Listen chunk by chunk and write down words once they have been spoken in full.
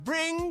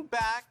Bring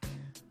back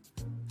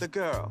the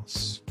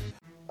girls.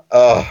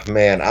 Oh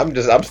man, I'm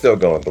still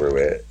going through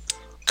it.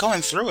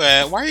 Going through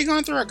it? Why are you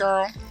going through it,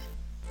 girl?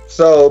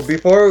 So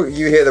before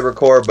you hit the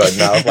record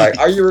button, I was like,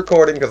 "Are you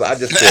recording?" Because I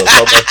just feel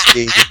so much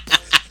heat.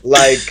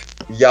 Like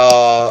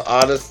y'all,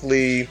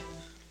 honestly,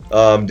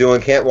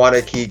 doing Can't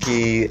Wanna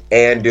Kiki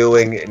and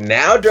doing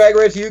now Drag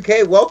Race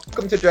UK.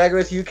 Welcome to Drag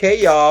Race UK,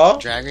 y'all.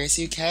 Drag Race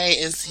UK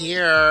is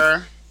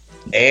here.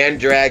 And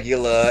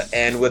Dragula,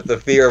 and with the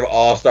fear of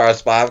All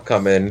Stars 5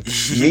 coming,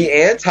 me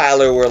and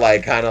Tyler were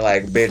like, kind of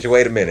like, bitch,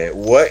 wait a minute,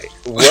 what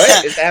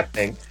is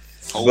happening?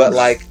 But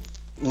like,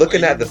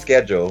 looking at the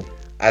schedule,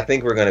 I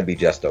think we're gonna be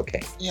just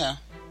okay. Yeah.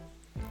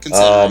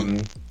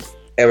 Considering.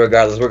 And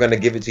regardless, we're gonna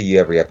give it to you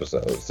every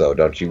episode, so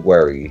don't you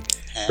worry.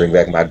 Bring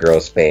back my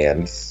girls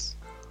fans.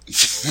 I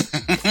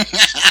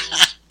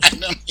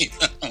don't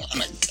even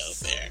want to go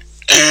there.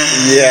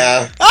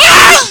 Yeah.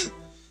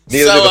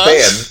 Neither do the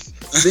fans.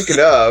 Speaking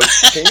of,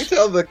 can you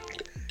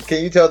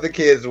tell the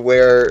kids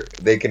where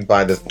they can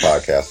find this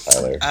podcast,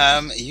 Tyler?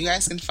 You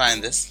guys can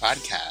find this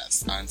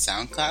podcast on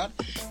SoundCloud,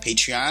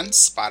 Patreon,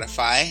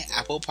 Spotify,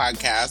 Apple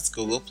Podcasts,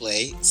 Google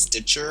Play,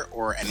 Stitcher,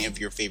 or any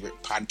of your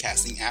favorite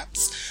podcasting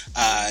apps.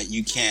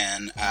 You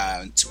can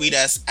tweet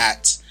us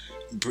at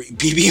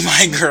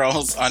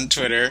BBMyGirls on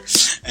Twitter,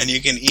 and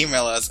you can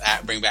email us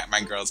at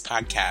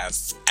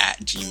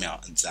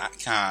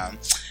bringbackmygirlspodcasts@gmail.com.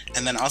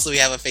 And then also we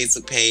have a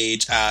Facebook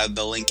page.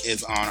 The link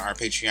is on our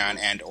Patreon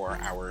and or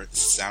our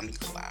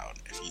SoundCloud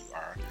if you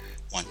are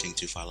wanting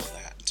to follow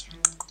that.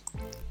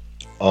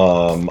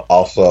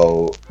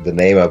 Also, the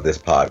name of this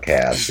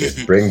podcast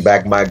is Bring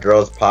Back My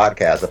Girls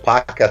Podcast, a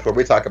podcast where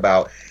we talk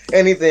about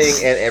anything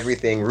and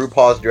everything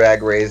RuPaul's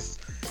Drag Race,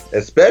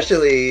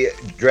 especially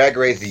Drag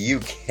Race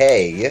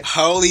UK.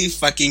 Holy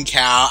fucking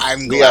cow.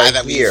 I'm glad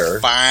that we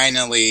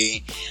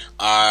finally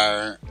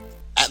are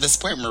at this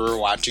point where we're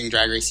watching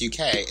Drag Race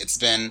UK. It's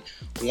been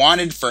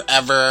wanted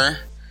forever.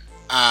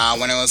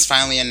 When it was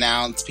finally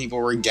announced, people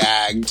were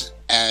gagged.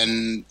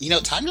 And,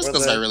 time just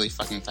goes by really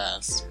fucking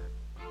fast.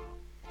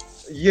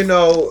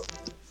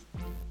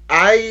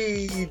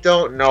 I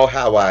don't know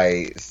how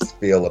I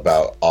feel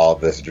about all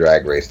this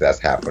Drag Race that's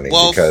happening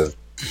because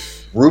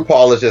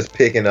RuPaul is just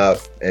picking up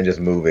and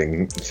just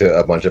moving to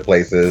a bunch of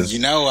places. You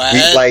know what? We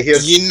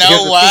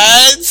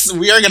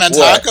are going to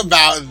talk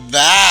about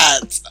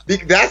that.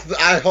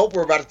 I hope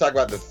we're about to talk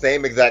about the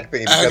same exact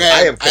thing because okay,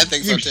 I am confusion. I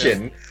think so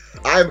too.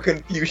 I am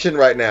confusion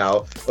right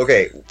now.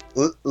 Okay,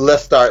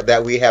 let's start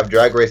that we have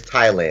Drag Race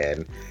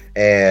Thailand,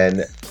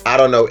 and I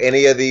don't know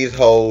any of these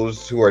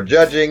hoes who are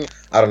judging.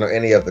 I don't know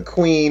any of the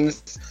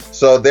queens.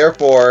 So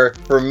therefore,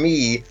 for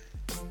me,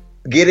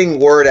 getting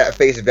word at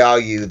face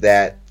value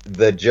that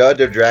the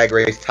judge of Drag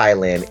Race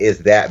Thailand is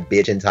that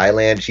bitch in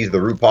Thailand. She's the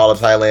RuPaul of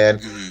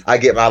Thailand. Mm-hmm. I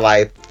get my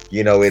life.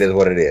 It is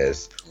what it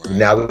is. Right.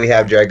 Now we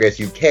have Drag Race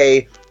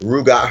UK.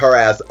 Ru got her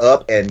ass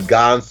up and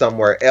gone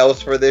somewhere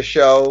else for this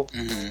show.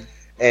 Mm-hmm.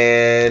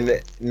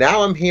 And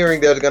now I'm hearing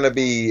there's going to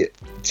be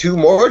 2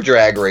 more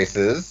drag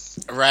races.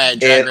 Right.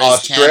 Drag Race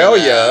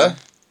Australia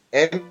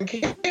and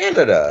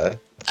Canada.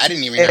 I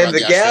didn't even hear about the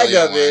gag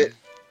of it.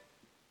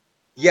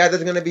 Yeah,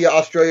 there's going to be an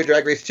Australia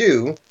Drag Race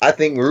 2. I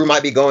think Ru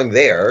might be going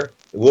there.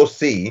 We'll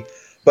see.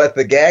 But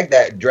the gag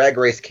that Drag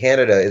Race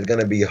Canada is going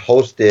to be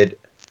hosted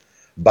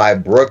by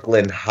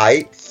Brooklyn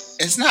Heights.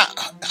 It's not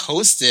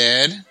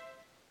hosted.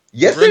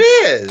 Yes, it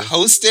is.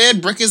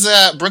 Hosted?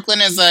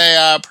 Brooklyn is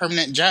a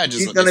permanent judge.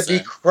 She's going to be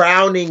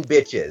crowning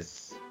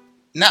bitches.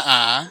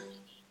 Nuh-uh.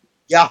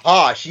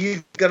 Yaha,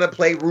 she's going to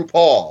play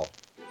RuPaul.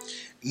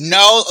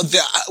 No,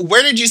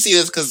 where did you see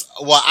this? Because,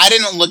 I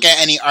didn't look at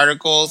any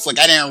articles. I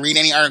didn't read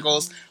any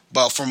articles.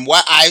 But from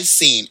what I've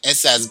seen, it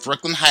says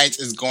Brooklyn Heights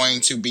is going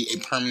to be a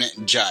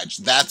permanent judge.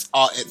 That's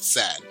all it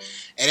said.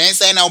 It didn't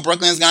say no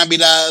Brooklyn's going to be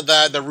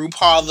the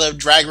RuPaul of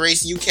Drag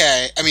Race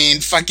UK. I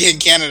mean, fucking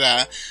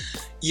Canada.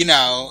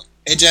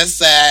 It just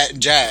said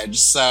judge.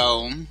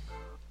 So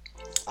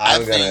I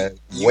think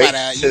you might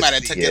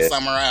have took it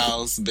somewhere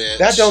else, bitch.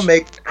 That don't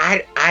make...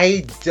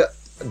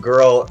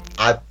 Girl,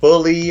 I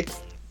fully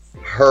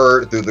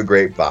heard through the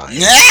grapevine.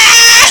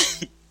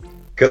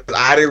 Because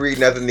I didn't read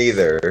nothing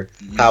either.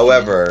 Mm-hmm.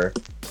 However,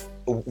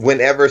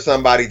 whenever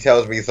somebody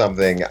tells me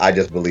something, I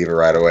just believe it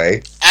right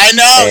away. I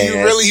know,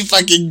 you really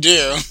fucking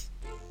do.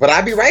 But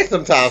I be right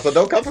sometimes, so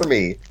don't come for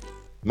me.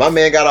 My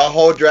man got a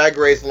whole Drag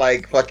Race,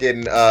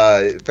 fucking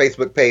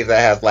Facebook page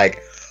that has, a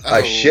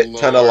shit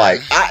ton of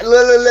Just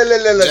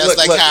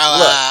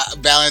how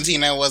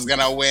Valentina was going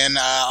to win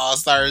All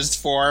Stars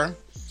 4.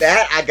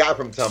 That I got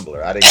from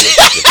Tumblr. I didn't get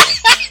that.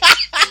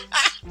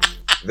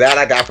 That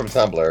I got from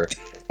Tumblr.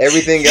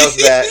 Everything else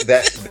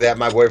that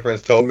my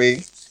boyfriend's told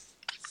me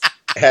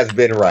has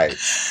been right.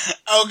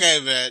 Okay,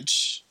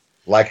 bitch.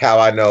 Like how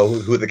I know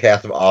who the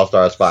cast of All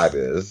Stars 5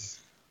 is.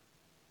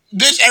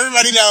 Bitch,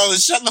 everybody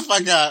knows. Shut the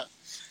fuck up.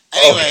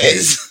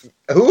 Anyways. Okay.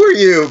 Who are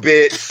you,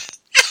 bitch?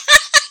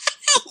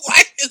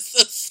 Why is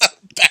this so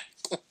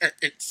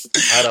backwards?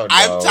 I don't know.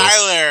 I'm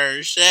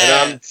Tyler. Shit.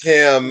 And I'm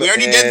Tim. We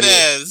already did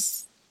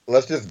this.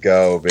 Let's just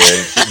go,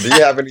 bitch. Do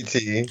you have any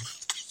tea?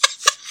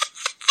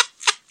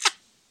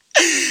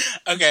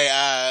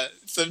 Okay,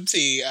 some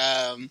tea.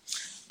 I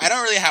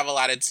don't really have a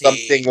lot of tea.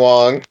 Something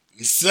wrong.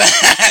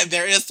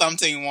 There is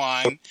something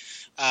wrong.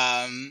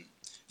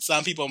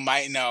 Some people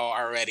might know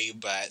already,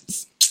 but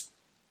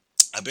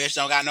a bitch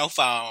don't got no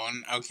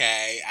phone.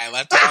 Okay, I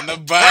left it on the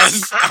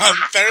bus on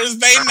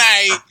Thursday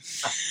night.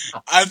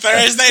 On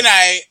Thursday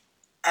night,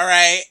 all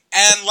right.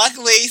 And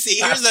luckily, see,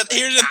 here's the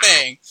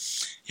thing.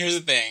 Here's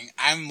the thing.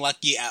 I'm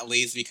lucky at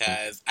least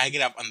because I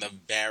get up on the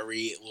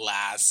very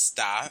last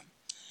stop,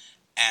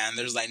 and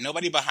there's like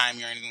nobody behind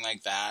me or anything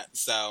like that.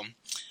 So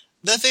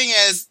the thing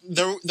is,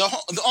 the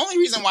only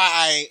reason why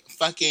I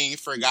fucking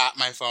forgot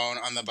my phone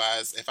on the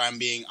bus, if I'm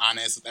being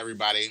honest with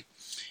everybody,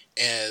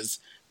 is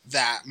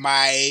that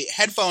my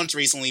headphones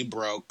recently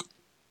broke.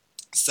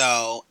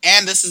 So,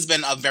 and this has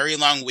been a very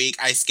long week.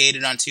 I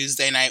skated on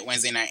Tuesday night,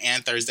 Wednesday night,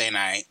 and Thursday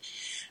night.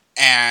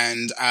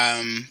 And,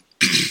 I'm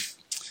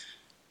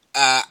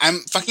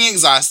fucking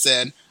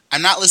exhausted.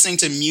 I'm not listening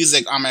to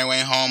music on my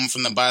way home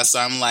from the bus, so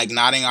I'm like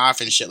nodding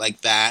off and shit like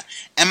that.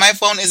 And my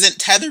phone isn't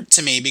tethered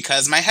to me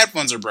because my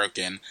headphones are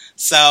broken.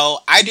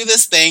 So I do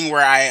this thing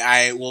where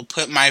I will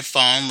put my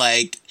phone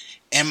like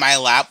in my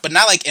lap, but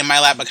not like in my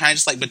lap, but kind of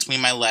just like between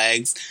my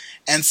legs.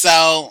 And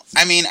so,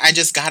 I mean, I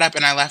just got up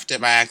and I left it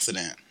by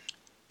accident.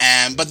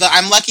 But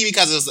I'm lucky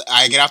because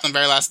I get off the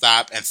very last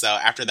stop, and so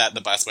after that,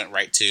 the bus went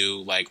right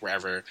to like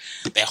wherever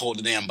they hold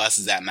the damn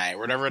buses at night,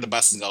 wherever the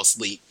buses go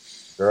sleep.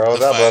 Girl,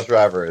 that bus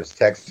driver is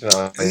texting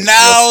on.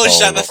 No,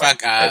 shut the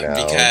fuck up,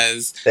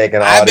 because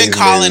I've been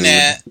calling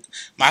it.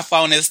 My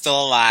phone is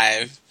still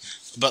alive,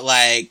 but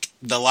like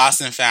the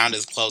lost and found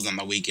is closed on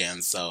the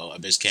weekends, so a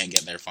bitch can't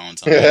get their phone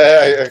till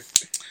at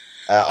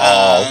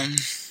all.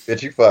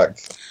 Bitch, you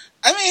fucked.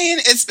 I mean,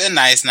 it's been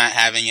nice not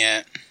having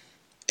it.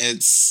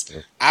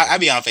 I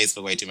be on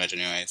Facebook way too much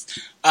anyways.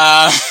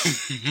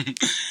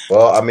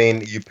 Well, I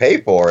mean, you pay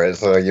for it,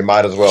 so you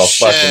might as well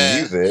fucking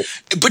use it.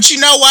 But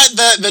you know what?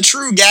 The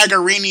true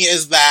gaggerini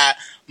is that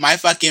my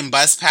fucking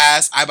bus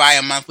pass, I buy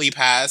a monthly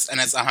pass, and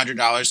it's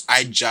 $100.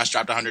 I just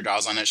dropped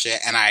 $100 on that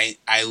shit, and I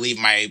leave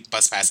my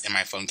bus pass in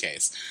my phone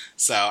case.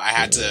 So I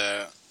had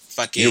to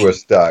fucking... You were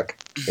stuck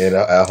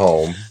at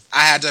home.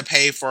 I had to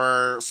pay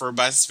for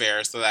bus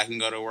fare so that I can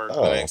go to work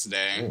the next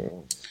day.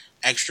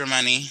 Extra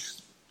money.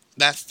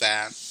 That's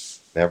that.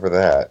 Never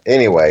that.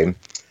 Anyway,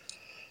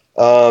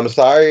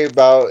 sorry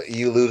about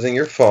you losing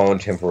your phone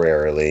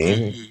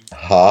temporarily.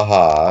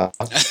 Ha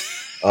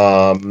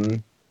ha.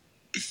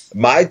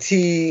 My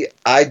tea,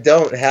 I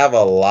don't have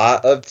a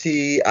lot of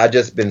tea. I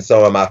just been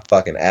sewing my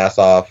fucking ass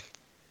off.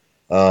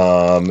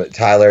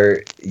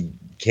 Tyler,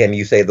 can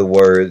you say the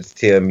words,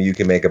 Tim, you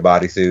can make a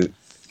bodysuit?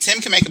 Tim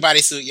can make a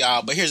bodysuit,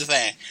 y'all, but here's the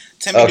thing.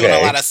 Tim be doing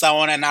a lot of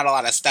sewing and not a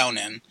lot of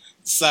stoning.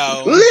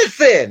 So...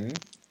 Listen!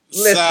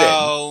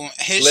 So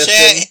his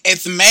shit,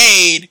 it's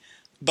made,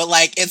 but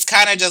like it's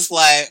kind of just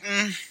like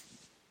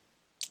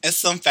it's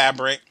some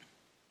fabric.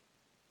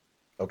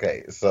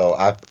 Okay, so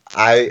I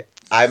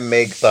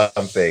make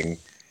something,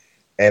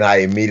 and I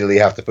immediately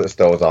have to put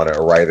stones on it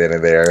right then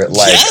and there.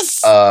 Like,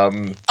 yes.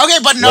 Okay,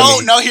 but no.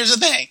 Here's the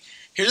thing.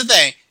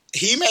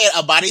 He made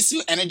a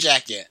bodysuit and a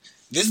jacket.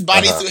 This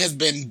bodysuit has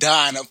been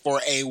done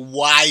for a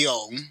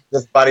while.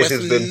 This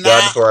bodysuit's been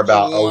done for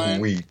about a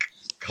week.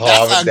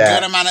 That's a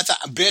good amount of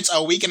time. Bitch,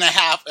 a week and a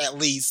half at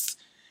least.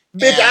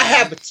 Bitch, I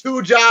have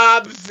 2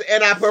 jobs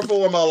and I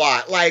perform a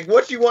lot. Like,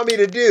 what you want me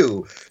to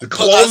do? Put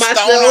a stone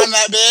on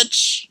that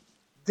bitch?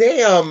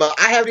 Damn,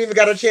 I haven't even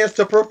got a chance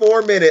to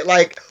perform in it.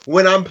 Like,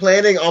 when I'm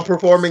planning on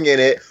performing in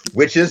it,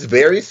 which is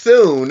very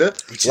soon,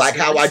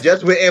 I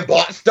just went and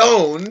bought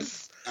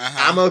stones,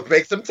 I'm going to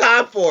make some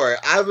time for it.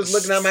 I was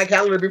looking at my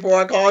calendar before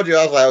I called you.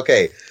 I was like,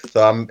 okay,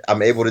 so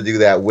I'm able to do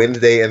that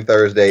Wednesday and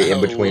Thursday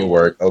in between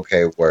work.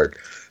 Okay, work.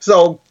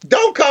 So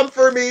don't come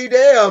for me,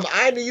 damn.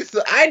 I need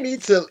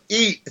to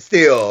eat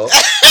still.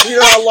 You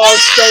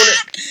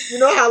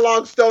know how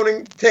long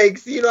stoning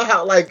takes. You know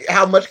how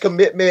much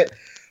commitment.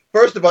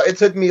 First of all, it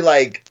took me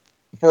like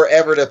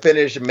forever to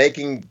finish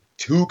making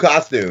 2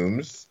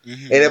 costumes.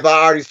 And if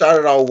I already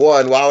started on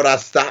 1, why would I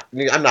stop?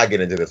 I'm not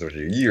getting into this with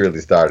you. You really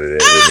started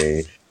it with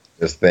me.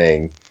 This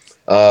thing.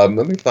 Let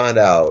me find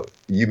out.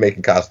 You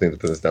making costumes and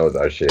putting stones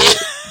on shit.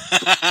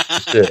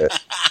 Shit.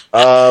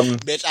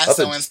 Bitch, I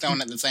sew and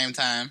stone at the same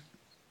time.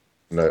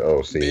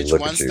 No, see, bitch,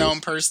 look one at you.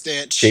 stone per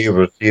stitch. She's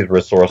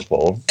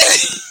resourceful.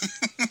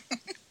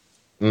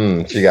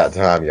 She got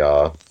time,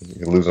 y'all.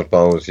 Losing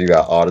phones, she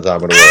got all the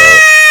time in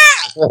the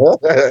world.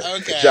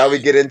 Okay. Shall we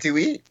get into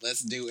it?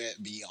 Let's do it,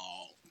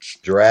 beyond.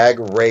 Drag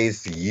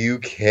Race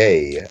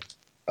UK.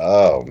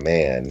 Oh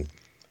man.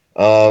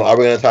 Are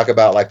we gonna talk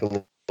about like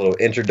the little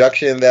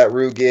introduction that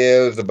Rue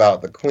gives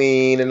about the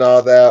Queen and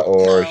all that,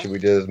 or should we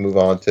just move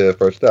on to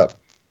first up?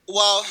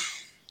 Well,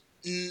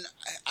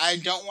 I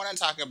don't want to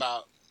talk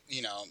about,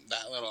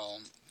 that little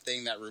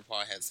thing that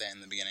RuPaul had said in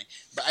the beginning,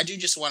 but I do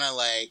just want to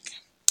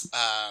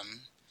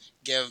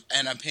give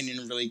an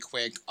opinion really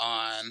quick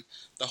on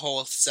the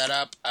whole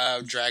setup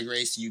of Drag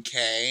Race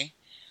UK,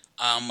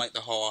 like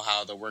the whole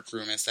how the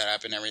workroom is set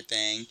up and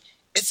everything.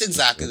 It's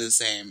exactly the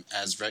same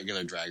as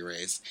regular Drag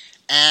Race,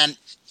 and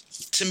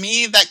to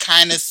me, that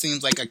kind of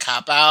seems like a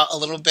cop out a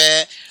little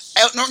bit.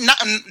 No,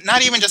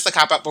 not even just a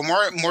cop out, but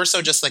more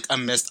so just like a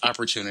missed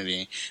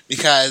opportunity,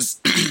 because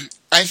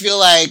I feel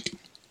like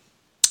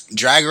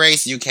Drag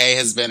Race UK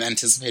has been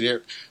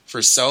anticipated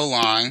for so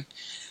long,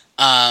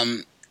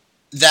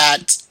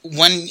 that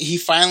when he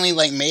finally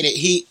like made it,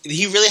 he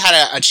really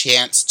had a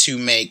chance to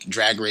make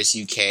Drag Race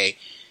UK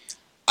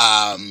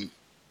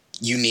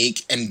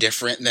unique and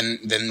different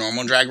than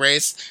normal Drag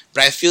Race.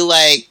 But I feel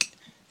like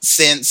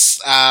since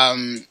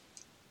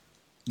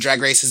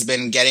Drag Race has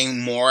been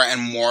getting more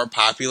and more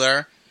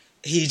popular,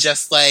 he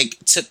just like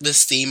took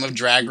this theme of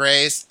Drag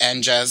Race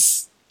and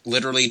just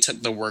literally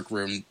took the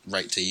workroom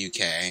right to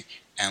UK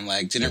and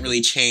like didn't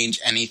really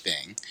change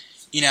anything,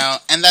 you know.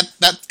 And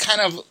that's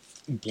kind of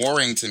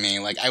boring to me.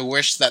 Like, I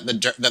wish that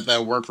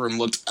the workroom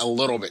looked a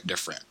little bit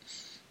different,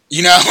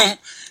 you know.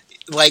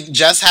 Like,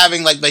 just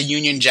having like the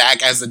Union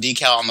Jack as the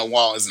decal on the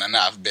wall isn't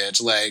enough,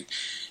 bitch. Like,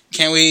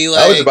 can we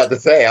like? I was about to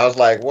say, I was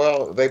like,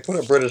 well, they put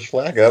a British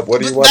flag up.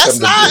 What do you want them to do? That's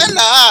not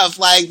enough.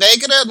 Like, they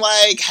could have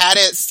like had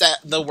it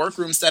the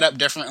workroom set up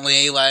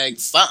differently, like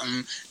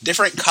something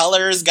different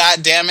colors.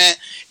 God damn it!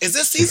 Is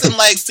this season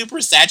like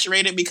super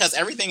saturated because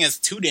everything is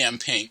too damn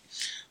pink?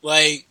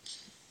 Like,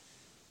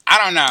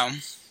 I don't know.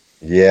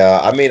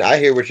 Yeah, I mean, I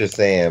hear what you're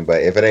saying,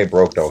 but if it ain't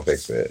broke, don't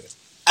fix it.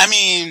 I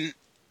mean,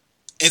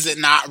 is it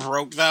not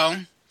broke though?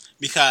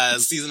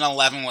 Because season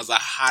 11 was a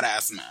hot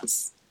ass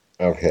mess.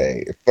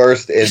 Okay,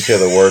 first into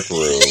the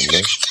workroom.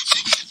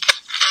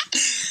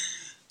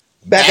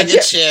 Bag of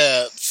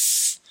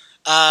chips.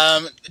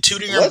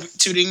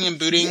 Tooting and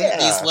booting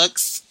these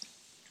looks.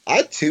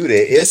 I toot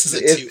it. This is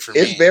a toot for me.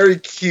 It's very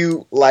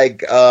cute.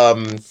 Like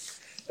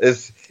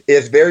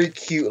it's very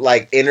cute.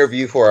 Like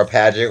interview for a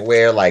pageant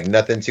wear. Like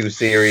nothing too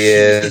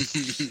serious.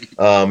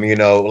 You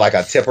know, like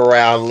a tip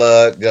around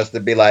look, just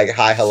to be like,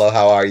 hi, hello,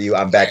 how are you?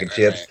 I'm Bag of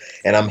Chips,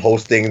 and I'm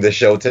hosting the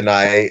show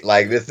tonight.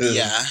 Like this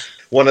is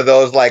one of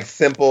those like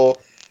simple,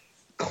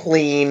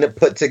 clean,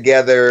 put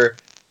together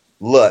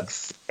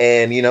looks,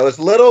 and you know, it's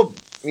a little,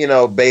 you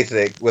know,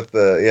 basic with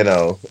the, you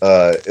know,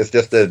 it's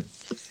just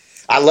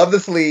I love the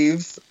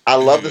sleeves. I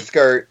love the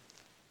skirt.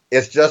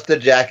 It's just a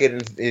jacket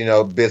and, you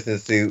know,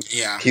 business suit.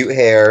 Yeah. Cute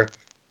hair.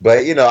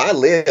 But, you know, I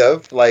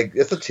live. Like,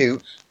 it's a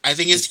toot. I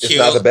think it's cute.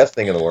 It's not the best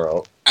thing in the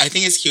world. I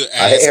think it's cute.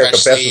 I hate her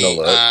professional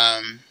look.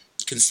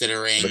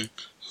 Considering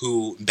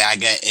who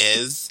Baga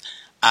is.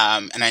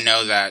 And I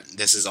know that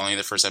this is only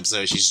the first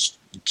episode. She's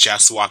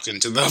just walked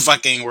into the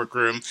fucking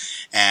workroom.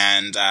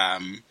 And,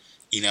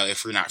 you know,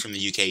 if we're not from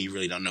the UK, you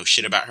really don't know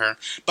shit about her.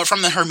 But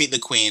from her Meet the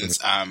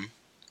Queens,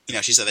 you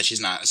know, she said that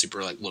she's not a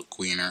super like look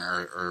queen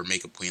or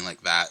makeup queen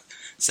like that.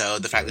 So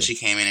the fact that she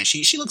came in and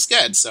she looks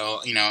good.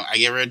 So, you know, I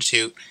gave her a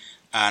toot,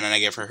 and then I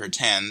gave her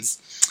 10s.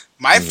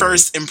 My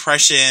first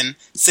impression,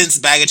 since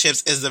Bag of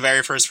Chips is the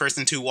very first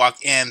person to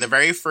walk in, the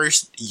very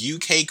first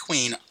UK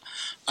queen,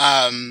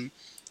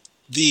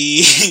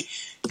 the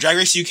Drag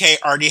Race UK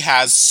already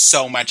has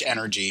so much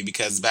energy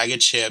because Bag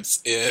of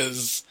Chips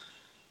is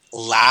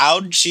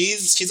loud.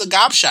 She's a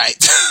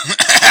gobshite.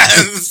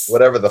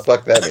 Whatever the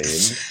fuck that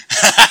means.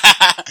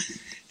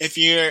 If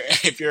you're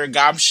a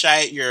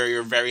gobshite,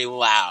 you're very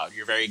loud.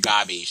 You're very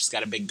gobby. She's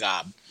got a big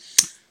gob.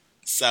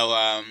 So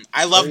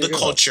I love the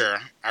culture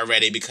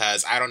already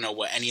because I don't know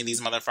what any of these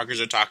motherfuckers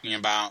are talking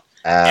about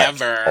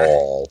ever.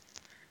 All.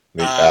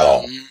 At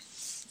all.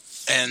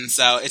 And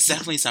so it's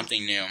definitely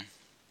something new.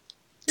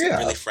 Yeah.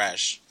 Really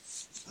fresh.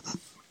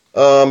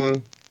 I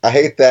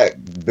hate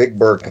that Big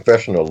Bird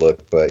confessional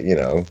look, but you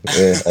know,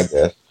 I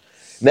guess.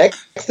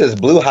 Next is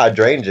Blue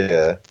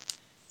Hydrangea.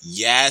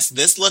 Yes,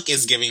 this look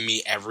is giving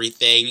me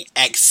everything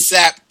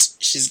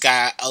except she's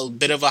got a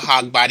bit of a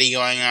hog body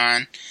going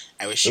on.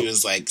 I wish she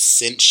was like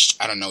cinched.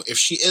 I don't know if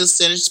she is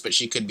cinched, but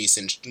she could be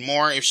cinched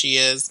more if she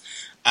is.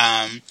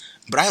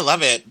 But I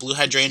love it. Blue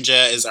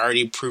Hydrangea is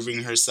already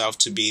proving herself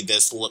to be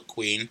this look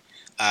queen.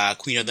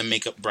 Queen of the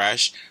makeup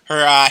brush.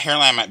 Her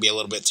hairline might be a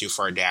little bit too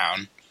far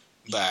down,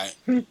 but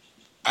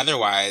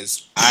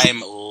otherwise,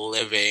 I'm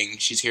living.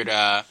 She's here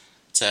to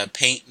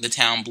paint the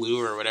town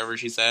blue or whatever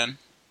she said.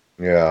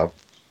 Yeah.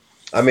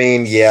 I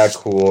mean, yeah,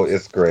 cool.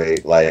 It's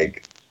great.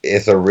 Like,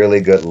 it's a really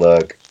good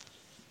look.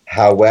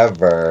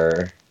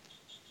 However,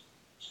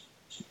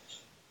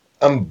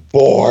 I'm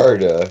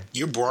bored.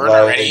 You're bored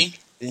already?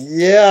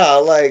 Yeah,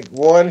 like,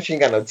 one, she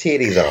ain't got no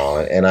titties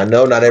on. And I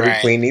know not every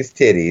queen needs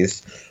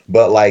titties.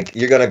 But, like,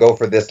 you're going to go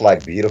for this,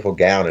 like, beautiful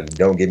gown and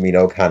don't give me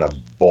no kind of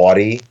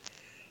body.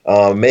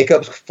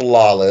 Makeup's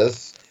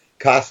flawless.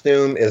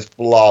 Costume is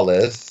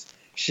flawless.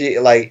 She,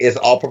 like, is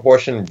all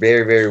proportioned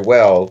very, very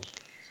well.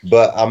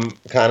 But I'm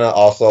kind of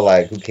also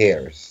like, who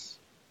cares?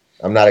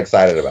 I'm not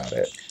excited about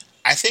it.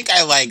 I think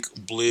I like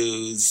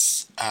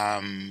Blue's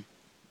Drag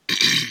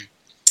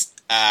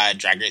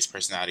Race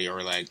personality,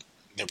 or like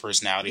their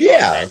personality on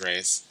Drag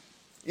Race.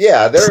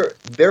 Yeah,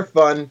 they're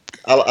fun.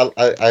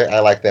 I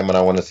like them and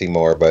I want to see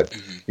more. But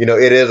you know,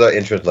 it is an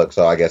entrance look,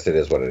 so I guess it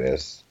is what it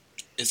is.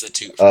 It's a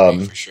toot for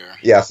me, for sure.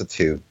 Yeah, it's a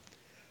toot.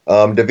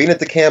 Davina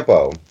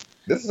DeCampo.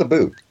 This is a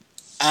boot.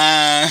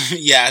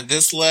 Yeah,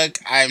 this look,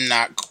 I'm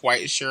not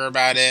quite sure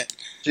about it.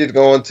 She's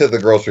going to the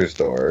grocery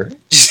store.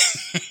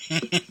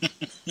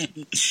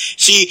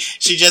 She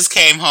just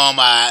came home.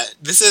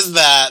 This is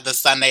the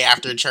Sunday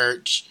after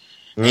church,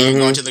 and you're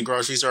going to the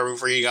grocery store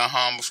before you go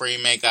home before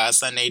you make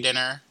Sunday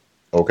dinner.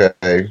 Okay.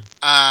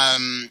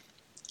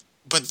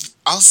 But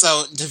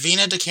also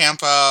Davina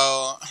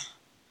DeCampo,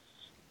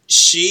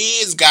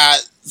 she's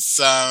got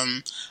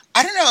some.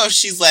 I don't know if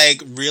she's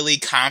like really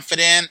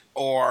confident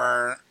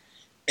or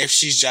if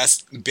she's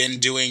just been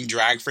doing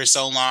drag for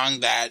so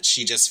long that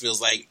she just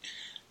feels like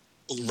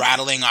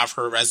rattling off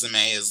her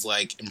resume is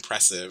like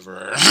impressive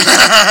or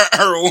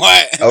or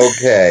what.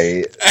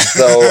 Okay.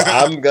 So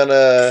I'm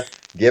gonna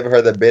give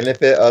her the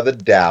benefit of the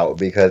doubt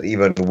because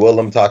even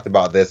Willem talked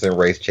about this in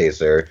Race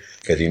Chaser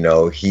because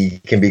he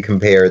can be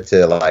compared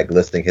to like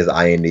listing his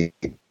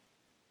IMDb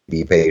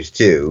page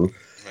too.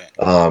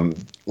 Right.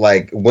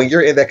 Like when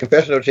you're in that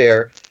confessional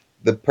chair,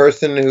 the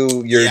person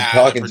who you're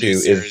talking to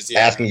is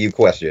asking you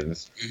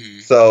questions. Mm-hmm.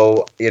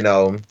 So,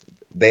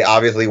 they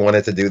obviously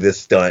wanted to do this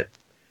stunt.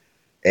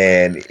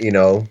 And,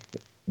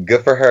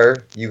 good for her.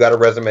 You got a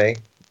resume.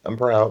 I'm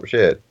proud.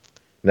 Shit.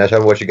 Now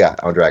tell me what you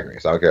got on Drag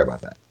Race. I don't care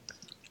about that.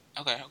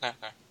 Okay.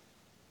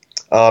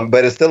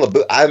 But it's still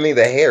the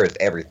hair is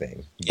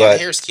everything. Yeah, but the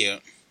hair's cute.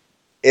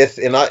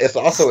 It's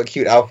also a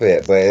cute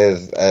outfit, but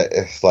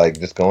it's like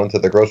just going to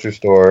the grocery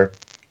store.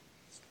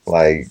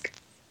 Like,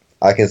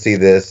 I can see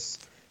this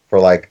for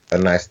like a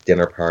nice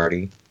dinner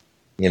party,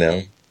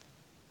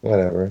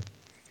 whatever.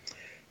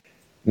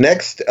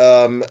 Next,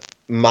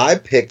 my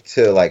pick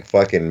to like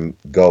fucking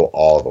go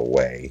all the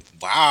way.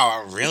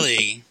 Wow,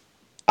 really?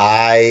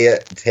 I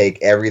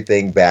take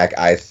everything back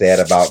I said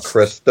about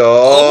Crystal.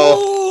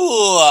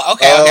 Oh,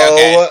 okay.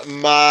 Oh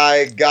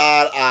my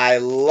God, I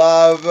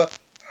love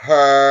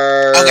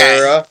her.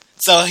 Okay.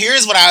 So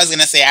here's what I was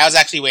gonna say. I was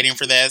actually waiting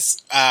for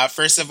this.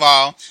 First of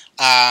all,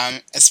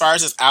 as far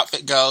as this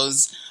outfit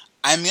goes,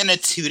 I'm gonna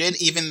toot it,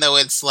 even though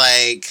it's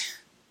like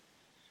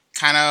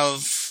kind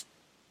of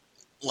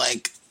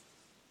like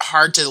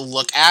hard to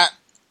look at.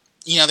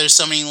 There's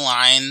so many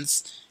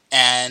lines,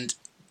 and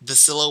the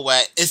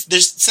silhouette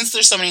since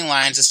there's so many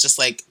lines, it's just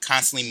like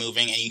constantly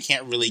moving, and you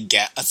can't really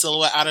get a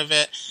silhouette out of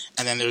it.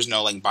 And then there's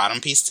no like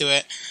bottom piece to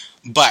it.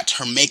 But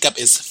her makeup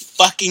is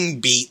fucking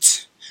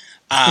beat.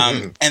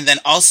 And then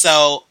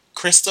also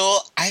Crystal,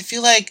 I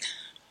feel like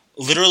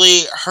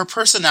literally her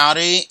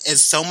personality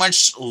is so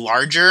much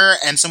larger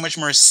and so much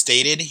more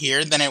stated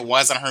here than it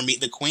was on her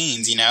Meet the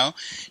Queens,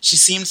 She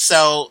seems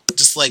so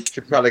just like...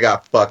 She probably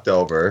got fucked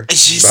over by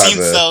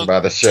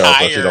the show,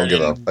 so she don't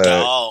give a fuck.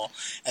 Dull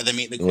at the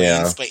Meet the Queens.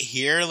 Yeah. But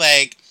here,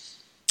 like,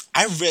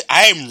 I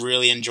am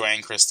really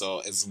enjoying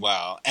Crystal as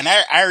well. And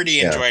I already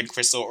enjoyed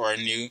Crystal, or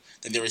knew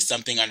that there was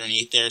something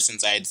underneath there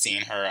since I had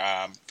seen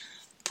her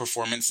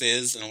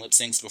performances and lip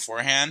syncs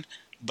beforehand.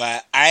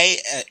 But I,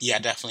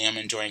 definitely am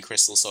enjoying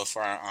Crystal so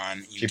far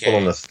on UK. She put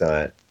on a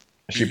stunt.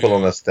 She put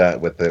on a stunt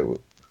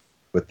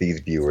with these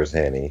viewers,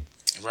 Henny.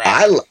 Right.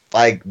 I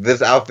like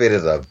this outfit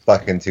is a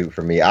fucking toot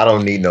for me. I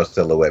don't need no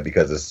silhouette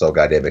because it's so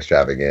goddamn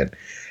extravagant.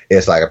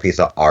 It's like a piece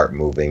of art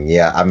moving.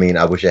 Yeah, I mean,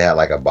 I wish it had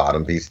like a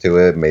bottom piece to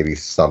it, maybe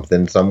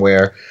something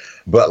somewhere.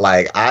 But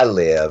like,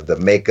 the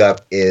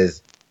makeup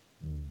is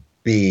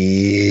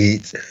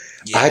beat.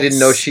 Yes. I didn't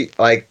know she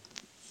like.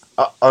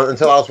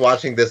 Until I was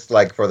watching this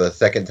like for the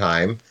second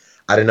time,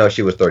 I didn't know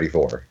she was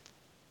 34.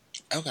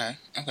 Okay.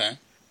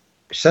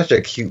 Such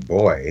a cute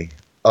boy.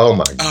 Oh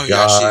my God. Oh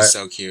yeah, she's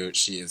so cute.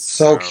 She is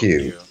so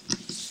cute.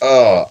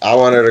 Oh, I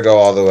want her to go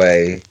all the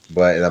way,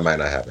 but that might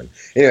not happen.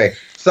 Anyway,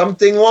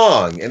 something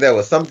wrong, and there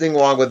was something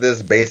wrong with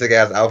this basic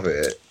ass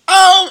outfit.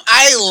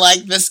 I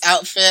like this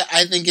outfit.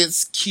 I think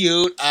it's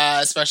cute,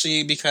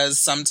 especially because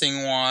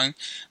Something Wong,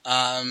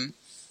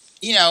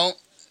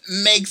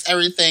 makes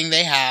everything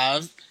they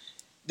have.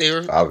 They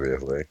were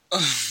obviously,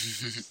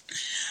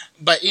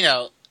 but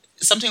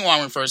Something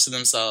Wrong refers to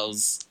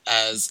themselves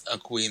as a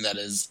queen that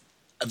is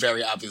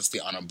very obviously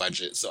on a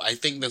budget. So I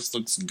think this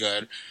looks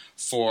good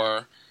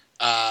for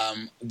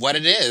what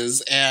it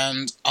is,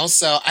 and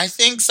also I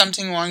think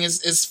Something Wrong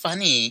is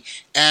funny,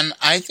 and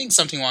I think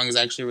Something Wrong is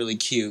actually really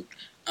cute,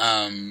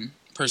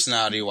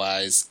 personality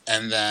wise.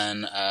 And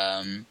then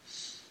I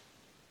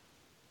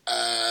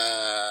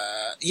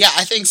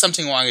think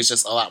Something Wrong is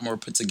just a lot more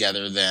put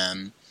together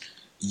than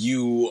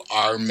you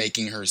are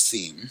making her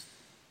seem.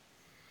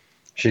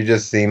 She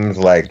just seems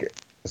like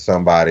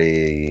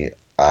somebody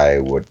I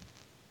would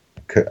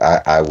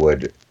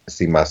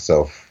see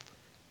myself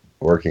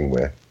working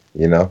with,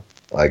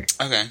 like.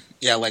 Okay,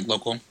 yeah, like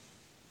local.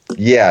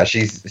 Yeah,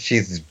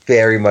 she's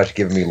very much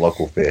giving me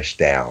local fish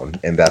down,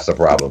 and that's the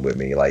problem with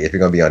me. Like, if you're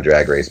gonna be on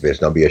Drag Race, bitch,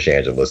 don't be a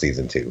Shangela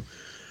season 2,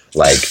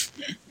 like.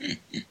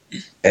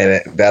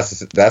 And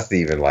that's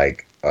even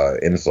like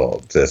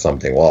insult to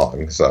Something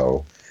Wrong.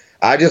 So.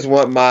 I just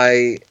want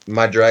my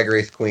Drag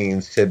Race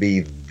queens to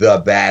be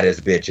the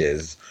baddest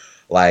bitches.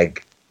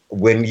 Like,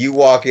 when you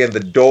walk in the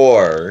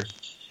door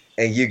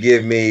and you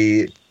give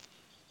me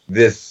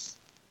this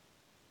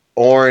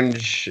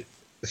orange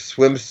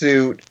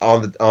swimsuit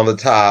on the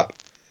top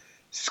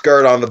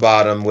skirt on the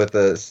bottom with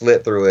a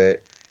slit through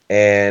it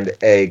and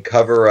a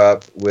cover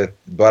up with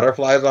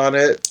butterflies on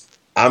it,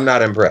 I'm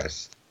not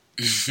impressed.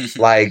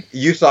 Like,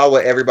 you saw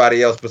what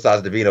everybody else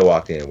besides Davina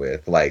walked in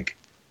with. Like,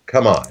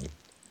 come on.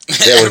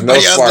 There was no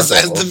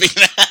sparkle.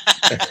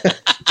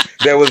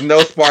 There was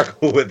no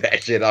sparkle with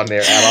that shit on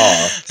there at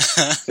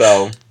all.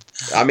 So,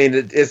 I mean,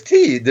 it's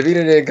T.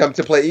 Davina didn't come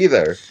to play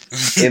either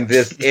in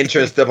this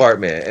entrance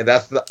department. And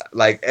that's,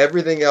 like,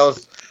 everything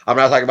else. I'm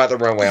not talking about the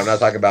runway. I'm not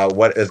talking about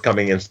what is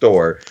coming in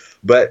store.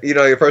 But, you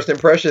know, your first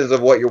impressions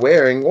of what you're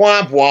wearing,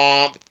 womp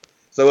womp.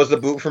 So it's a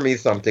boot for me,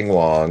 something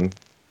wrong.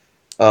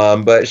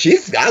 But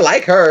I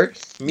like her.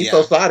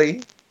 Miso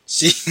Sadi.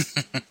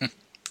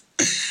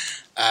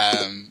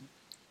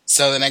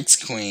 So the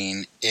next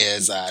queen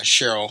is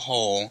Cheryl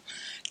Hole.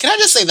 Can I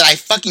just say that I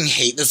fucking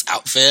hate this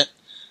outfit?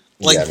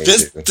 Like,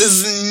 this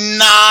does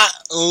not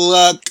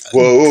look good.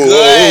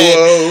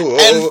 Whoa,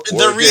 and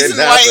the reason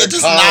why it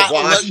does not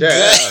look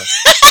good...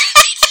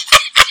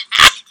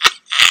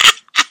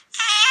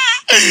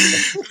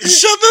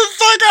 Shut the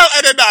fuck up.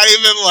 I did not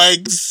even,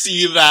 like,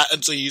 see that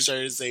until you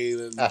started saying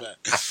this. But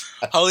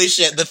holy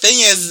shit. The thing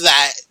is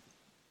that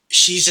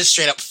she's just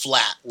straight up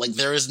flat. Like,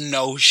 there is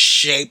no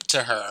shape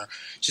to her.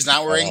 She's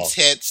not wearing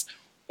tits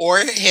or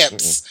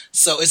hips.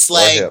 So it's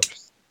like,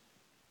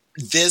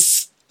 the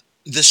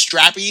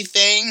strappy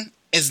thing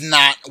is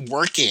not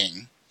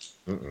working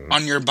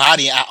on your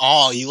body at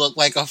all. You look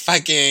like a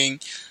fucking...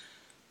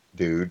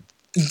 dude.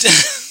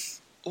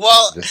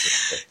 Well,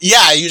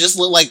 yeah, you just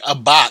look like a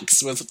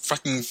box with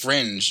fucking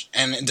fringe,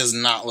 and it does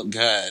not look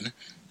good.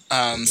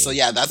 So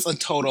yeah, that's a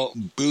total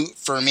boot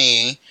for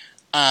me.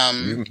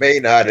 You may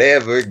not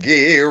ever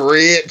get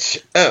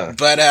rich,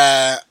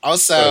 but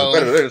also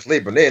better than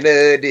sleeping in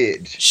a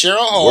ditch. Cheryl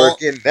Hole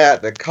working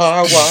at the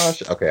car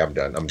wash. Okay, I'm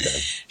done.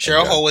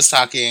 Cheryl Hole was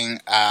talking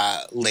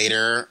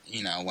later,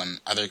 you know, when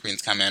other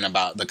queens come in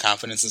about the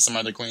confidence of some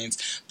other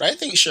queens. But I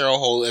think Cheryl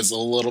Hole is a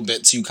little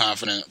bit too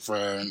confident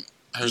for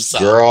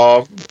herself.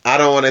 Girl, I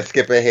don't want to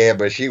skip ahead,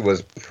 but she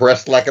was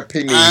pressed like a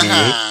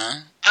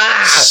panini.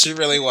 She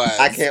really was.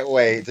 I can't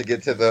wait to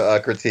get to the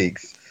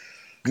critiques.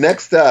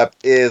 Next up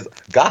is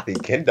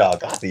Gothy Kendall.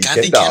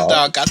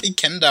 Gothy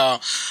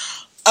Kendall.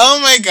 Oh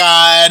my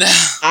god.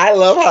 I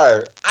love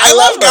her. I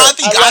love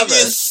Gothy.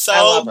 Gothy is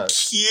so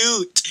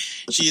cute.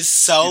 She's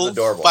so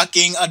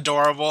fucking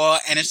adorable,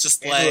 and it's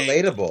just like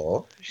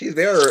relatable. She's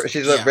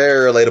a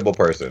very relatable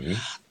person.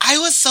 I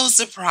was so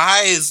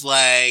surprised,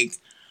 like,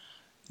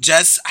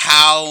 just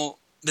how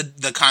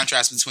the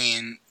contrast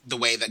between the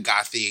way that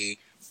Gothy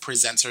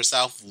presents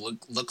herself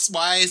looks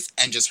wise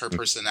and just her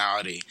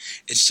personality.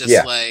 It's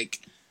just like,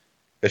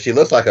 but she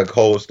looks like a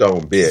cold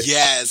stone bitch.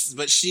 Yes,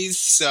 but she's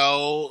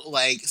so,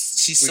 like,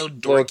 she's so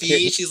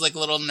dorky. She's, like, a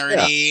little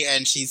nerdy,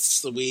 and she's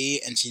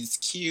sweet, and she's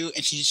cute,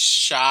 and she's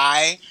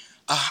shy.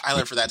 I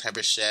live for that type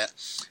of shit.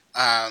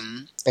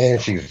 And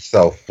she's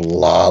so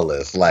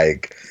flawless.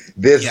 Like,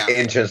 this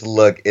entrance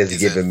look is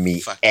giving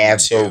me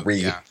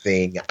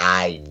everything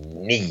I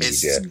need.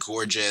 It's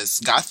gorgeous.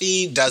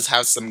 Gothy does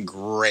have some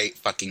great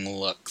fucking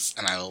looks,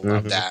 and I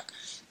love that.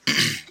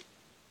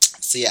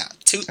 So yeah,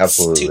 toots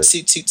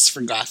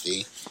for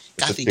Gothy.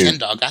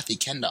 Gothy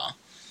Kendall.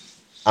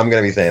 I'm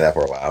going to be saying that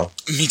for a while.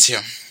 Me too.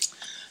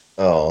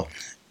 Oh.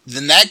 The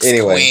next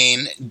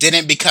queen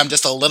didn't become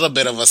just a little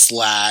bit of a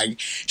slag.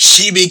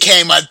 She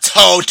became a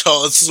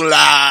total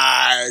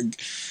slag.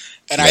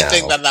 And I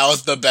think that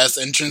was the best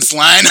entrance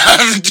line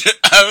of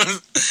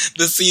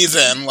the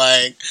season.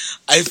 Like,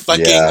 I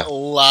fucking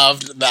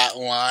loved that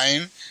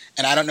line.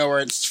 And I don't know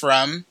where it's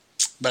from,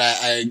 but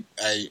I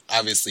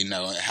obviously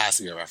know it has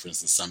to be a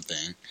reference to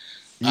something.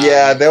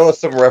 Yeah, there was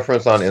some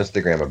reference on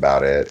Instagram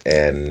about it,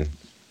 and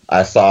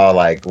I saw,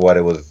 like, what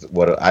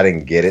I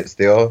didn't get it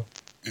still,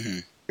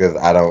 because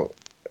I don't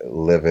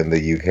live in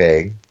the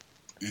UK.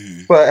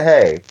 But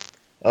hey,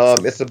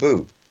 it's a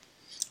boot.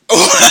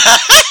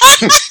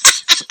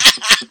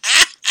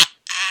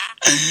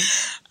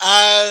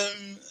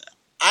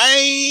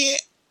 I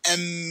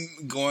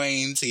am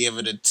going to give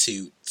it a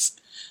toot,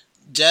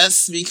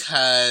 just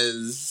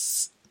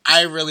because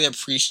I really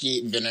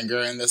appreciate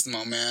Vinegar in this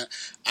moment.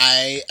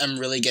 I am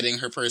really getting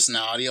her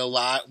personality a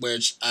lot,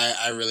 which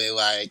I really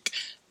like.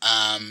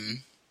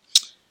 And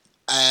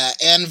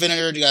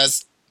Vinegar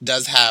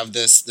does have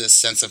this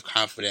sense of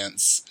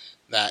confidence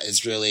that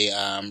is really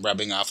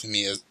rubbing off on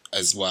me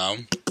as well.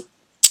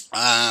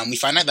 We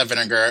find out that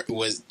Vinegar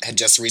had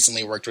just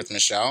recently worked with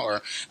Michelle,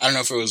 or I don't know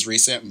if it was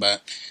recent,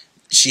 but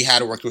she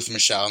had worked with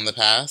Michelle in the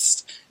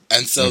past.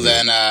 And so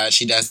then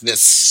she does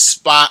this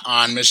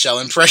spot-on Michelle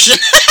impression.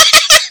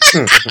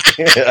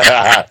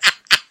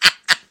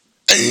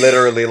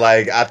 Literally,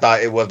 like, I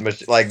thought it was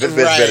like, this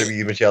bitch better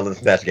be Michelle in the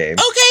Snatch Game.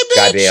 Okay, bitch.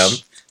 Goddamn.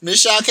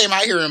 Michelle came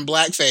out here in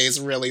blackface,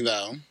 really,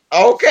 though.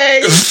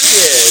 Okay.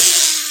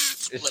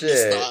 Shit.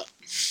 Girl,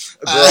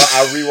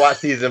 I rewatched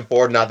season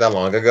 4 not that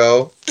long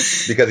ago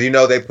because, you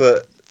know, they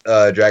put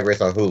Drag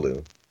Race on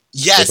Hulu.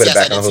 Yes, they put it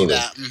back I on did Hulu. see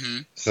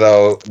that.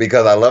 So,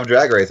 because I love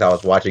Drag Race, I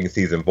was watching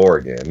season 4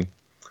 again.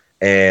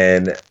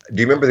 And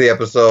do you remember the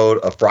episode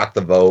of Frock the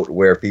Vote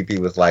where Fifi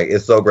was like,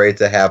 "It's so great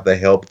to have the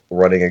help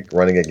running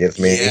against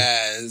me"?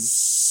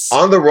 Yes.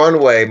 On the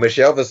runway,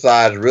 Michelle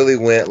Visage really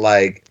went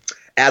like,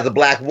 as a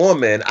black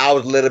woman, I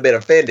was a little bit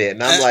offended,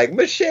 and I'm like,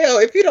 Michelle,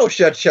 if you don't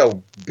shut your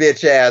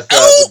bitch ass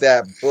up with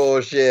that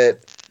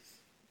bullshit,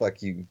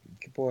 fuck you,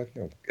 boy.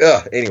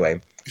 Anyway,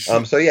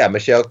 so yeah,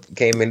 Michelle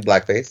came in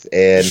blackface,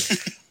 and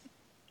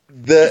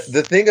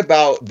the thing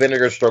about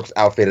Vinegar Strokes'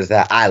 outfit is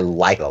that I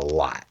like a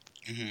lot.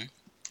 Mm-hmm.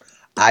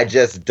 I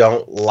just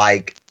don't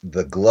like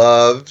the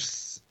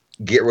gloves.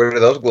 Get rid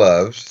of those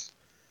gloves.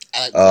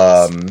 I like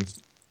gloves.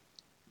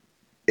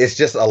 It's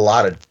just a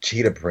lot of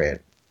cheetah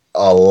print.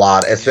 A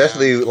lot.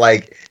 Especially,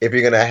 like, if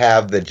you're going to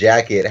have the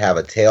jacket have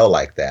a tail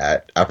like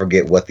that. I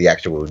forget what the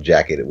actual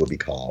jacket it would be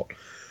called.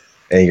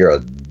 And you're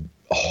a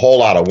whole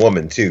lot of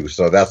woman, too.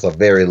 So that's a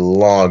very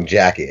long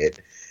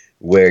jacket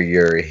where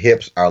your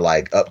hips are,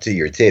 like, up to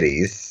your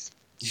titties.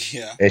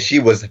 Yeah. And she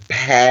was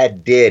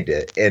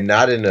padded, and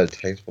not in a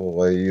tasteful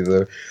way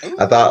either. Ooh.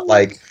 I thought,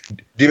 like,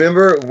 do you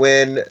remember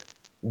when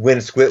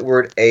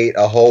Squidward ate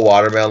a whole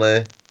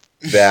watermelon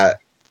that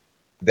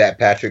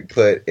Patrick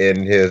put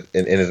in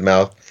his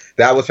mouth?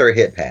 That was her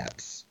hip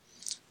pads.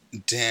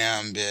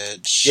 Damn,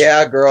 bitch.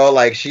 Yeah, girl,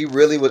 like, she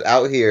really was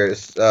out here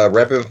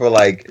repping for,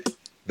 like,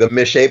 the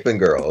misshapen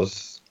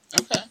girls.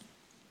 Okay.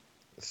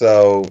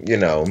 So, you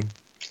know,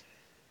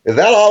 is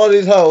that all of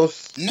these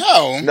hosts?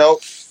 No.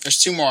 Nope. There's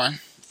two more.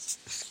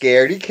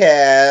 Scaredy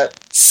Cat.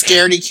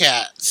 Scaredy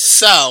Cat.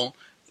 So,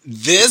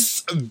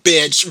 this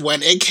bitch,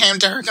 when it came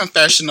to her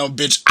confessional,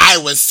 bitch, I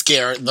was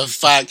scared the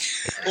fuck.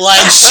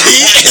 Like,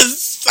 she is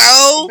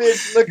so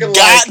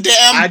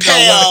goddamn I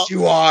pale. know what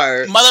you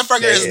are.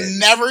 Motherfucker has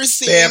never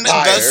seen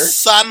the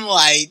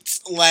sunlight.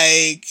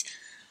 Like,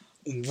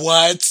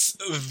 what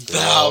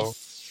the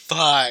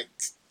fuck?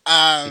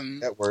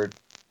 That word.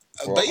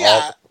 But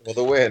yeah. For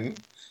the win.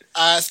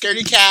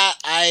 Scaredy Cat,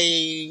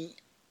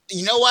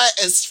 you know what?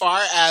 As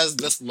far as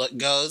this look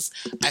goes,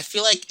 I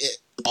feel like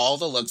all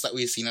the looks that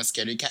we've seen of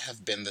Scaredy Cat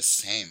have been the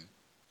same.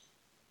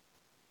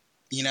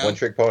 You know? One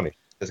trick pony.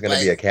 There's going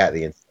to be a cat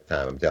the entire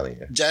time, I'm telling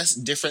you.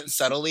 Just different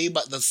subtly,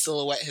 but the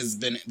silhouette has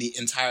been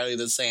entirely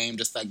the same,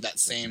 just like that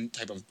same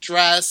type of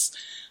dress.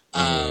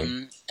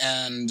 And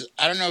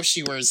I don't know if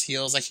she wears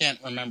heels. I can't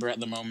remember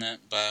at the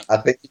moment, but I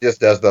think she just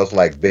does those,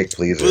 like, big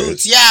pleasers.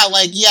 Boots,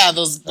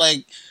 those,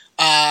 like,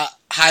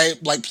 high,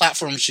 like,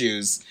 platform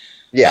shoes.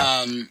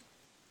 Yeah.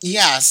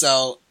 Yeah,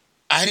 so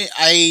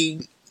I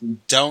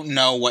don't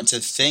know what to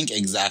think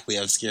exactly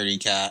of Scaredy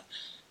Cat.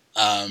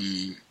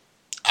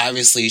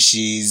 Obviously,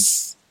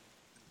 she's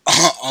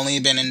only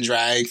been in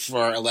drag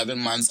for 11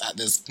 months at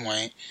this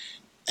point,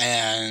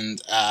 and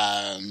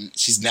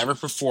she's never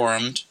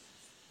performed.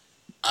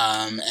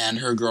 And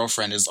her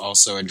girlfriend is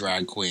also a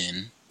drag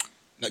queen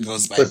that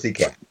goes by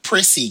Pussycat.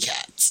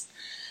 Pussycat.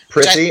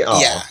 Prissy? Oh.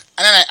 Yeah,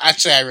 and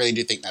I really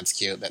do think that's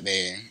cute that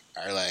they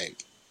are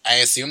like. I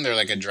assume they're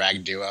like a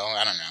drag duo.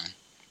 I don't know.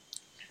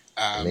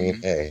 I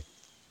mean, hey.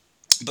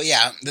 But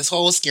yeah, this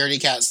whole Scaredy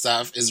Cat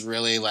stuff is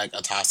really like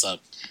a toss-up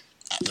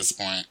at this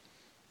point.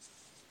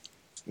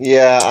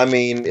 Yeah, I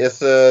mean,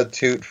 it's a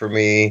toot for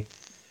me.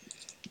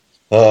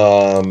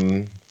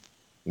 Just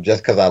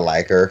because I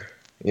like her,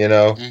 you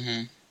know?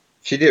 Mm-hmm.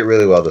 She did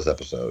really well this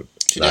episode.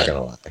 Not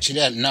gonna lie. She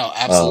did. No,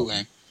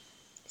 absolutely.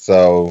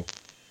 So,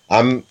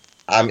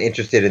 I'm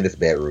interested in this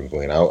bedroom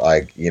queen.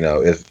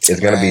 It's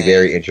going to be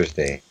very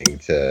interesting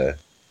to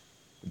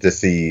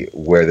see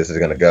where this is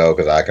going to go,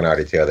 because I can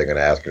already tell they're going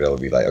to ask her. They'll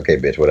be like, "Okay,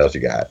 bitch, what else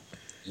you got?"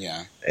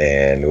 Yeah,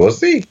 and we'll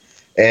see.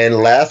 And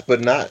last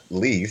but not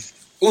least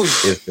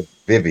is the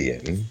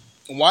Vivienne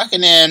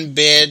walking in,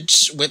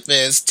 bitch, with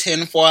this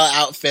tinfoil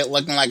outfit,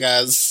 looking like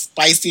a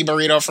spicy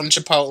burrito from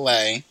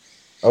Chipotle.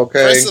 Okay.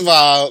 First of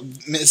all,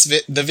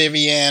 the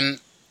Vivienne,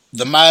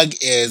 the mug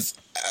is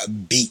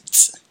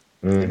beat.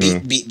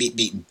 Mm-hmm.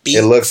 Beat.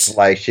 It looks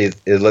like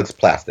it looks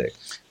plastic.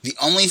 The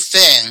only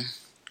thing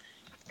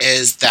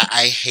is that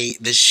I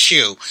hate the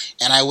shoe,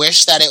 and I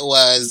wish that it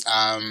was.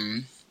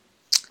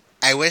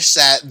 I wish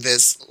that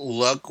this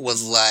look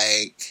was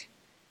like,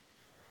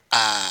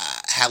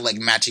 had like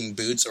matching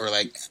boots, or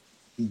like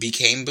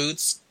became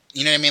boots.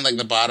 You know what I mean? Like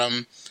the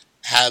bottom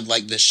had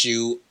like the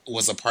shoe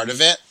was a part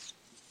of it.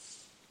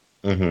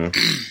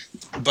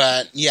 Mm-hmm.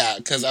 But yeah,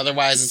 because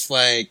otherwise it's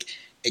like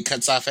it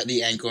cuts off at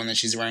the ankle, and then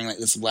she's wearing like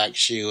this black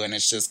shoe, and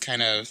it's just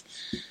kind of,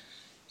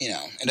 you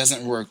know, it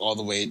doesn't work all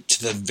the way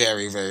to the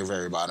very, very,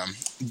 very bottom.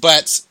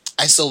 But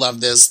I still love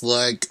this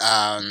look.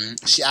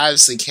 She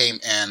obviously came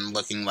in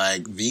looking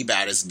like the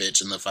baddest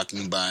bitch in the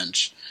fucking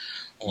bunch.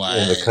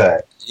 Like, in the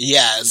cut.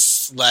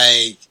 Yes,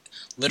 like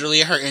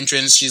literally her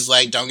entrance, she's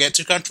like, "Don't get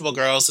too comfortable,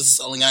 girls. This is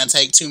only gonna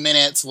take 2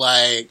 minutes."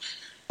 Like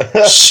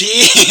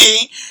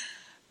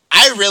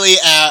I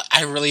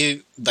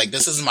really like,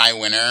 this is my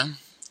winner.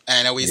 And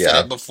I know we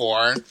said it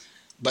before,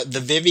 but the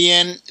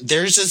Vivienne,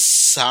 there's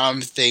just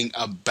something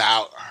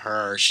about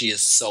her. She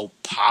is so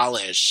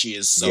polished. She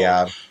is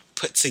so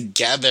put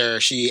together.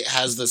 She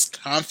has this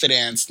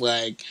confidence.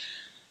 Like,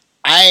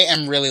 I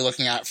am really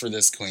looking out for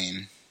this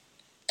queen.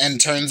 And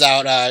turns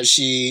out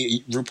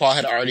RuPaul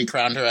had already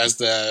crowned her as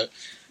the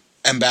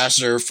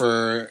ambassador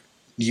for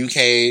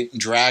UK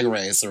Drag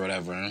Race or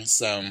whatever.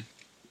 So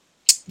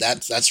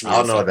that's really I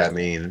don't know what that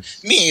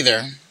means. Me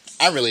either.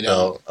 I really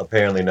don't. So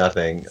apparently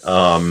nothing.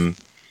 The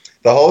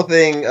whole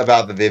thing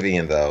about the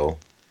Vivienne though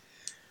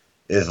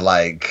is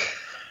like,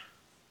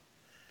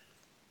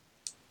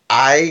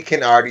 I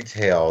can already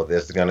tell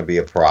there's going to be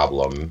a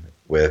problem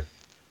with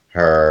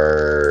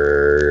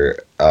her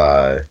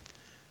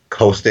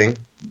coasting.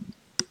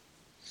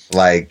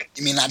 Like,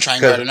 you mean not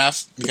trying hard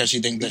enough because you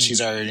think that she's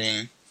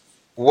already?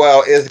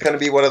 Well, it's going to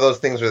be one of those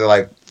things where they're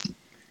like,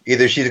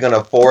 either she's going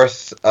to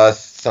force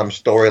us some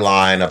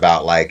storyline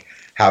about like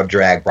how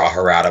drag brought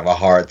her out of a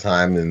hard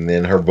time, and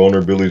then her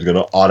vulnerability is going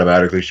to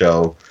automatically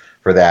show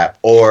for that,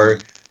 or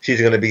she's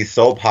going to be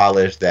so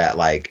polished that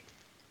like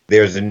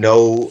there's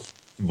no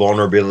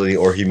vulnerability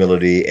or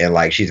humility, and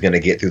like she's going to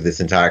get through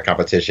this entire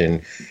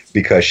competition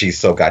because she's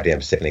so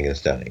goddamn sickening and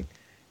stunning.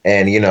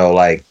 And you know,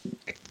 like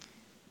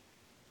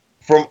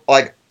from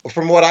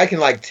what I can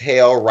like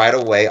tell right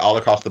away all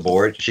across the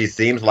board, she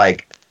seems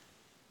like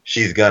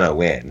she's gonna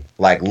win.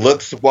 Like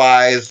looks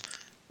wise,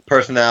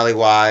 personality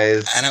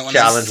wise,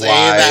 challenge wise.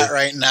 I that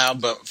right now,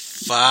 but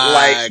fuck,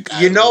 like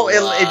you know,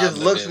 it just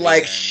looks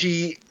like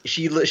she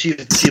looks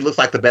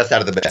like the best out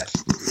of the best.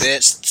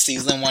 Bitch,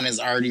 season 1 is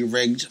already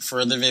rigged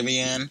for the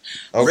Vivienne.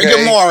 Okay.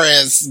 Rigor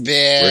Morris,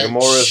 bitch. Rigor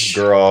Morris,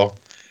 girl.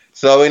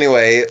 So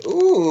anyway,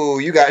 ooh,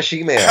 you got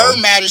She-Mail. Her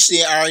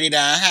Majesty already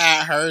done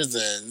had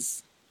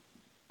hers.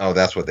 Oh,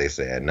 that's what they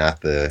said,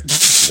 not the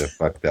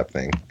fucked up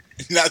thing.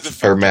 Not the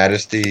Her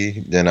Majesty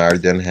then already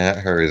done had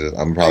hers.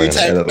 I'm probably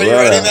gonna edit that. Are you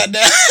writing that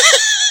down?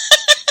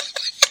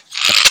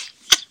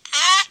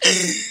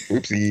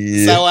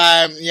 Oopsie. So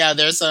yeah,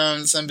 there's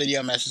some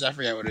video message. I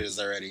forget what it is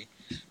already,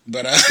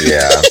 but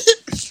yeah.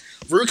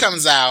 Ru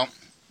comes out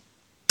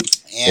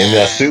and in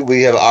the suit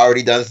we have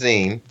already done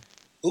seen.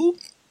 Oop,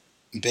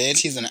 bitch,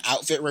 he's an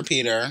outfit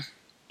repeater.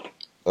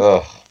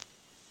 Ugh.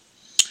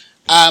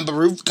 But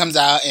Ru comes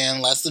out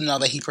and lets them know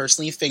that he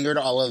personally fingered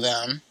all of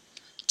them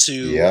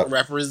to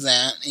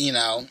represent, you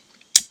know,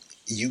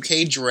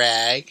 UK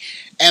drag.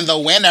 And the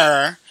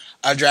winner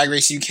of Drag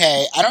Race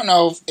UK, I don't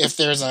know if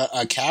there's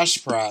a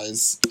cash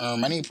prize or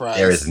money prize.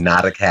 There is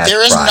not a cash prize.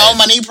 There is no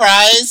money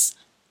prize?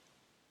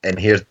 And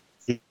here's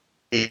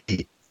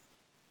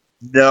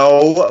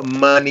no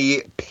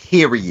money,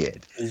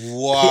 period.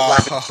 Wow.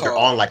 They're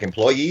on like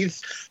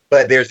employees,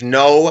 but there's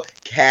no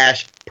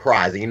cash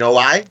prize. And you know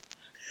why?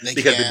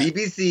 Because the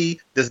BBC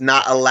does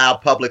not allow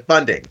public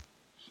funding.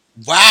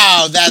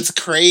 Wow, that's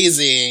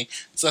crazy.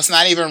 So it's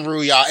not even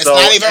Ru, y'all. It's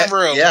not even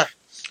Ru. Yeah.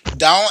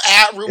 Don't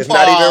at RuPaul. It's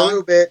not even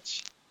Ru,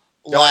 bitch.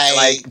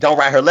 Don't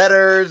write her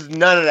letters.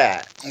 None of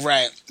that.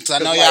 Right. So I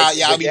know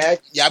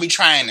y'all be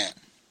trying it.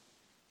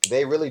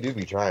 They really do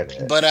be trying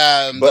it. But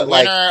the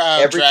winner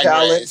of every Drag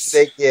challenge Race,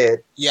 they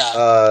get,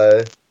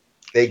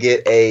 they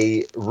get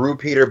a Ru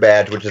Peter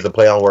badge, which is a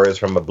play on words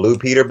from a Blue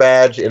Peter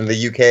badge in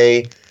the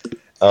UK.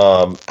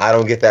 I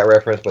don't get that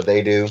reference, but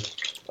they do.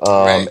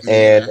 Right.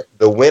 And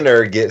the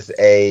winner gets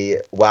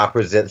a WoW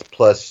Presents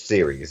Plus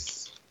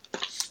series.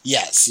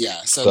 Yes,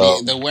 yeah.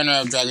 So the winner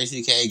of Drag Race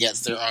UK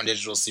gets their own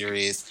digital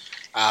series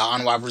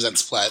on WoW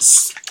Presents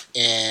Plus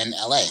in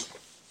LA,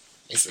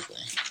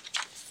 basically.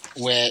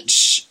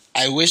 Which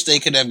I wish they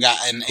could have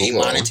gotten a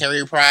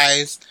monetary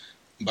prize,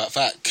 but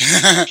fuck.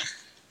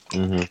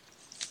 Mm-hmm.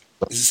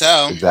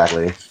 So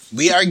exactly.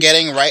 We are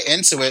getting right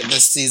into it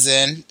this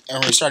season,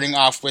 and we're starting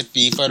off with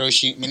the photo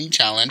shoot mini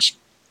challenge.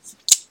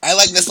 I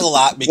like this a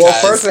lot because...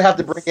 Well, first we have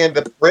to bring in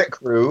the Brit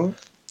crew.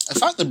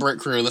 Fuck the Brit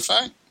crew, the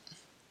fuck?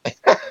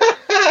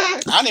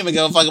 I don't even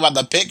give a fuck about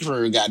the pit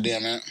crew,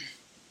 goddammit.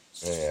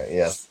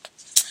 Yeah.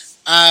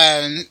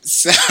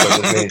 So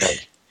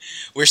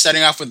we're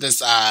starting off with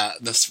this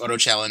photo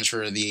challenge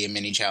for the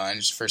mini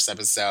challenge, first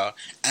episode.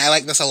 And I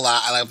like this a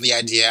lot. I like the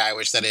idea. I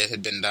wish that it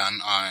had been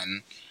done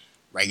on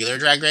regular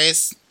Drag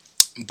Race.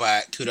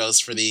 But kudos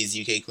for these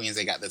UK queens.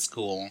 They got this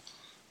cool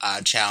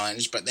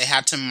challenge. But they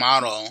had to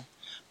model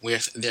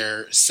with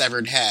their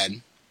severed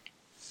head.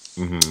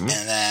 Mm-hmm.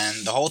 And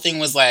then the whole thing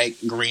was like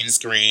green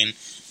screen.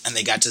 And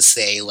they got to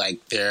say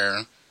like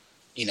their,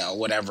 you know,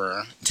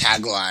 whatever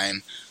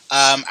tagline.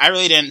 I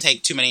really didn't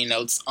take too many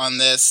notes on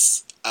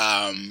this.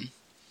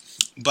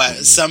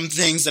 But some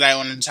things that I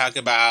wanted to talk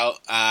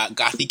about.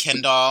 Gothy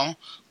Kendall,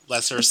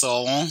 bless her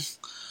soul.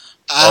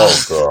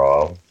 Oh,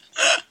 girl.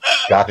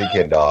 Gothy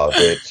Kendall,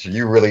 bitch.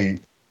 You really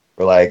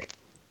were like,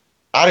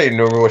 I didn't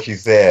remember what she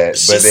said.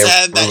 She but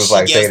said that was she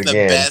like, gets the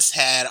best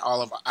head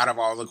out of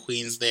all the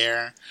queens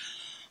there.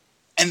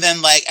 And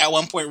then, like, at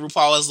one point,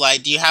 RuPaul was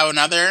like, do you have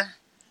another?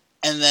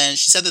 And then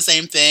she said the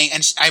same thing.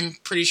 And I'm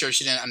pretty sure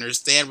she didn't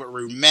understand what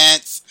Ru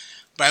meant.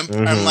 But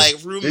I'm like,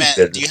 Ru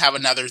meant, do you have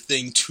another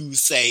thing to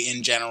say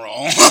in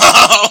general?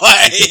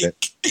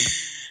 Like,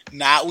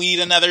 not we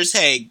need another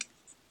take,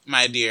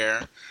 my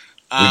dear.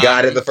 We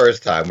got it the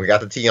first time. We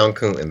got the Tion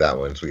Kunt in that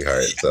one,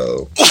 sweetheart.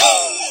 So,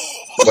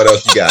 what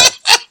else you got?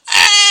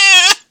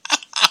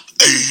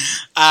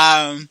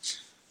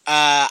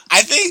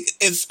 I think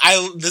this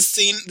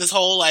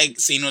whole like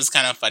scene was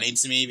kind of funny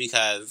to me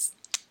because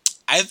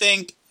I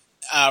think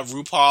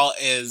RuPaul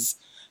is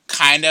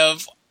kind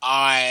of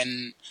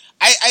on.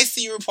 I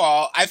see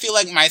RuPaul. I feel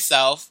like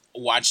myself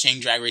watching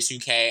Drag Race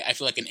UK. I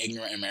feel like an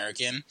ignorant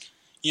American.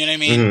 You know what I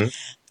mean?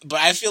 Mm-hmm. But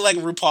I feel like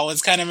RuPaul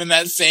is kind of in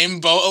that same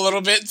boat a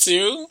little bit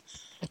too,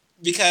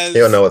 because He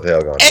don't know what the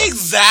hell going on.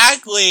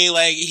 exactly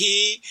like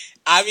he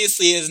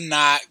obviously is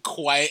not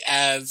quite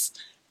as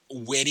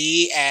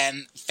witty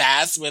and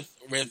fast with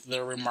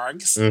the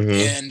remarks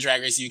in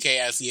Drag Race UK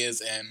as he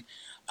is in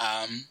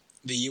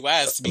the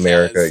US because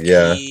America,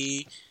 yeah.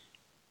 he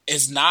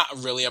is not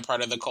really a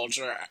part of the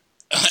culture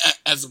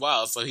as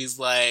well. So he's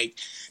like,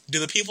 do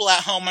the people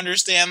at home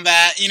understand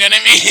that? You know what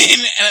I mean?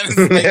 And it's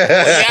like, well,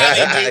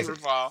 yeah, they do,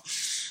 RuPaul.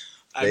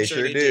 They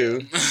sure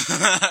do.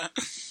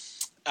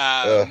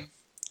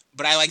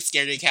 But I like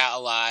Scaredy Cat a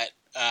lot.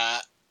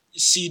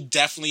 She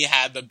definitely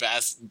had the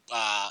best,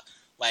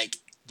 like,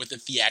 with the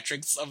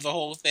theatrics of the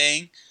whole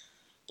thing.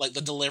 Like,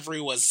 the delivery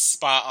was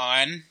spot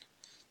on.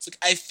 It's like,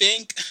 I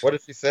think... What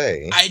did she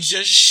say? I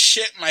just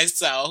shit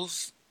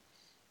myself.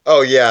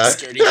 Oh, yeah.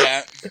 Scaredy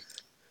Cat.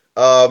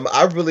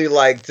 I really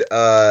liked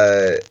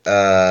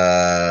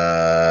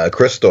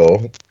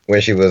Crystal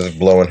when she was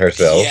blowing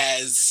herself.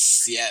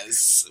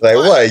 Yes. Like,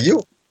 what?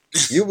 You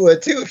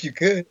would too if you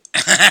could.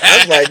 I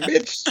was like,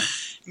 bitch.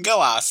 Go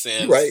off,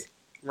 sis.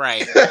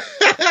 Right.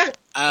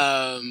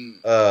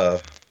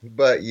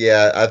 But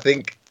yeah, I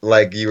think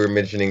like you were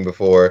mentioning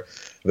before,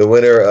 the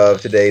winner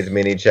of today's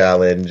mini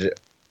challenge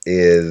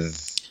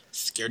is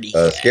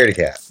Scaredy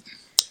Cat.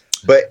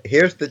 But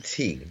here's the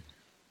tea.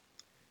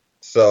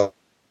 So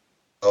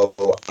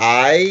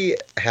I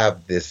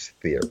have this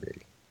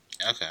theory.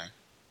 Okay.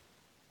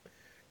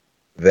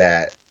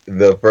 That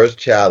the first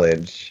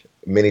challenge,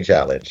 mini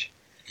challenge,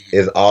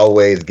 is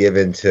always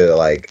given to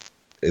like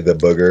the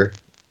booger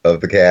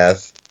of the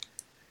cast.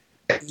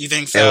 You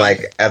think so? And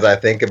like as I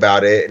think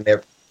about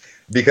it,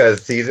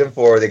 because season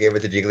 4 they gave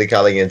it to Jiggly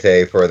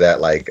Caliente for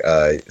that like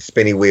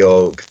spinny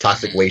wheel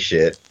toxic waste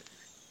shit.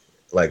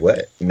 Like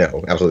what?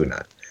 No, absolutely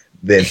not.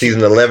 Then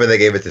season 11 they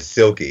gave it to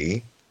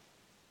Silky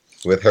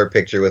with her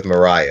picture with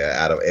Mariah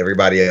out of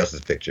everybody else's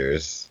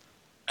pictures.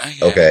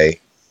 Okay.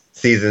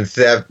 Season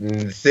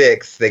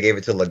 6 they gave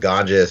it to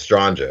Laganja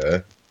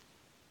Estranja.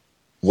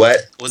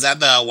 What? Was that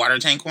the water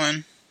tank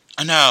one?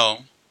 Oh, no.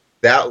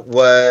 That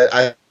was,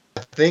 I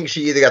think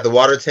she either got the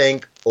water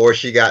tank or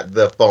she got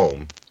the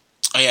foam.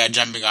 Oh, yeah,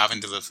 jumping off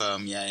into the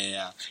foam.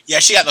 Yeah. Yeah,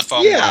 she got the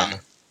foam one.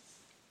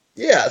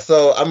 Yeah,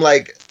 so I'm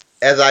like,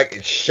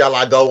 shall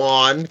I go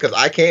on? Because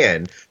I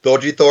can.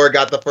 Thorgy Thor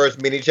got the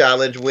first mini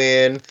challenge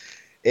win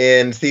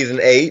in season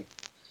 8.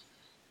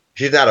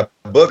 She's not a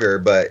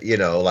booger, but, you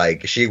know,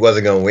 like, she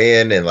wasn't going to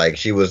win, and, like,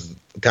 she was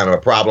kind of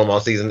a problem on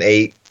season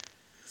 8.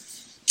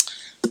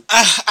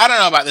 I don't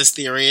know about this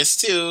theory. It's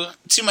too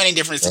many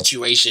different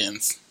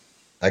situations.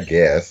 I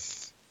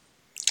guess.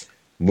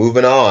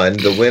 Moving on,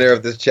 the winner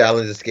of this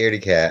challenge is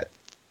Scaredy Cat.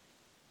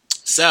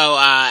 So,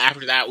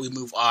 after that, we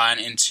move on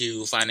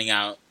into finding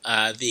out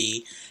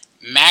the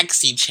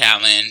Maxi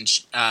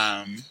Challenge.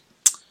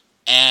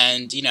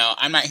 And, you know,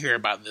 I'm not here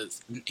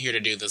to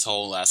do this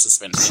whole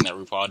suspense thing that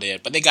RuPaul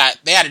did, but they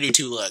had to do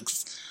 2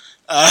 looks.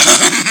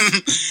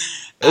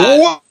 Wait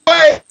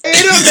a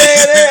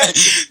minute!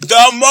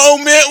 The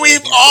moment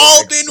we've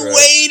all been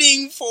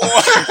waiting for.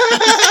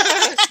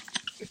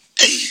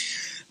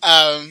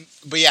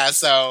 But yeah,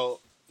 so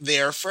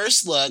their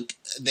first look,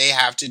 they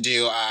have to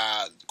do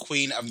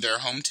Queen of their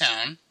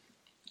hometown.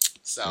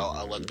 So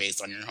a look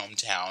based on your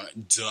hometown.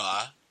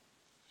 Duh.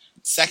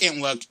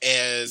 Second look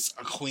is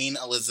Queen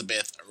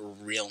Elizabeth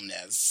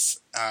realness.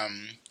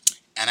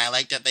 And I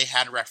like that they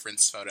had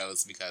reference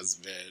photos because,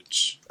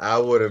 bitch. I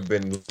would have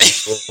been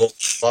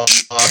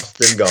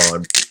lost and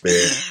gone,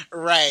 bitch.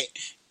 Right.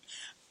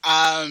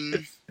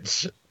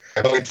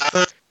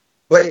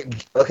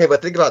 Wait, okay,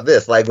 but think about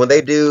this. Like, when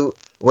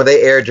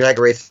they air Drag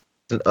Race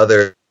in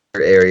other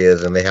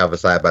areas and they have a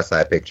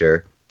side-by-side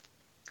picture,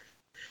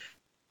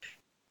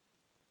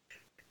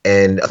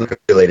 and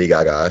Lady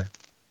Gaga,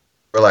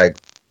 we're like,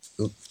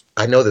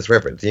 I know this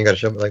reference. You ain't gotta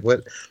show me, like,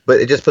 what? But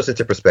it just puts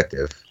into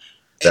perspective.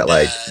 That,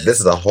 like, this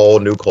is a whole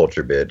new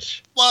culture,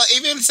 bitch. Well,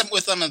 even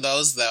with some of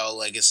those, though,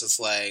 like, it's just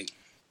like,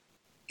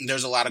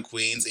 there's a lot of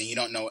queens, and you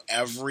don't know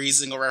every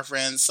single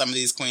reference. Some of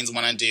these queens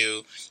want to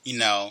do, you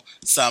know,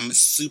 some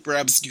super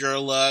obscure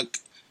look.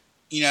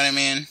 You know what I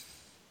mean?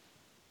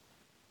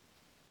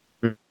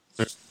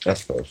 I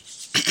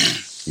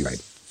suppose. You're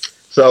right.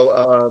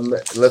 So,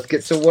 let's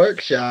get to work,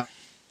 shall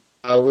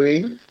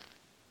we?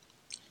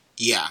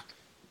 Yeah.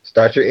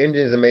 Start your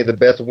engines and may the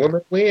best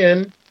woman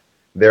win.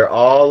 They're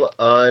all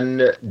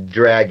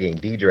de-dragging.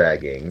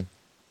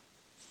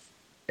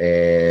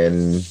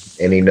 And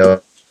any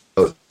notes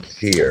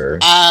here?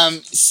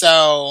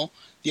 So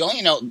the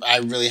only note I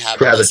really have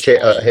has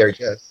a hairy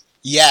chest.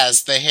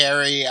 Yes, the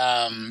hairy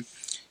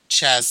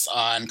chest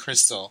on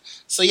Crystal.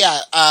 So yeah,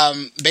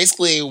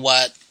 basically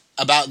what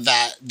about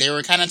that? They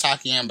were kind of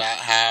talking about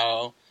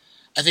how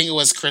I think it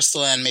was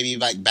Crystal and maybe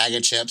like Bag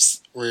of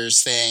Chips were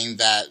saying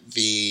that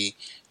the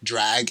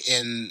drag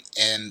in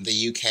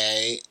the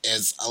UK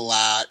is a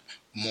lot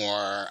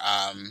more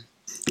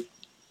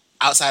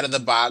outside of the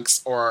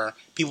box, or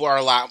people are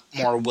a lot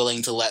more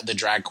willing to let the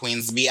drag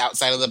queens be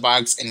outside of the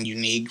box and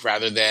unique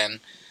rather than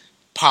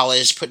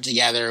polished, put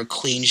together,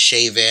 clean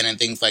shaven, and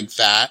things like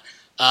that.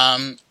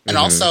 And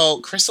also,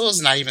 Crystal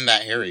is not even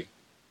that hairy.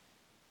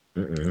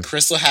 Mm-mm.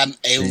 Crystal had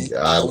See,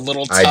 a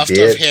little tuft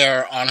of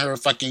hair on her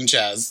fucking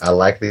chest. I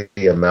like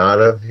the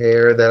amount of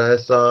hair that I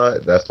saw.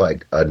 That's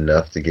like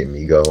enough to get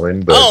me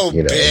going. But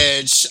you know,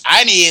 bitch,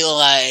 I need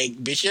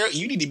like, bitch,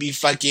 you need to be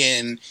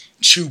fucking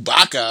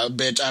Chewbacca,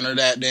 bitch, under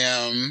that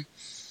damn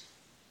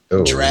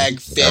drag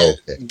fit,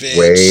 bitch.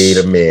 Wait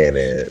a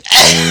minute.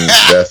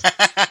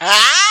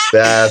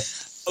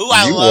 That's ooh,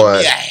 I you love want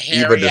me a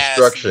hairy Eva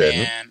Destruction. Ass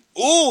man.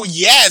 Ooh,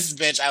 yes,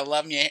 bitch, I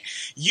love me.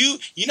 You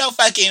know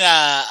fucking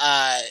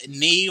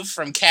Neve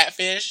from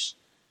Catfish?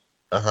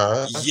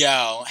 Uh-huh.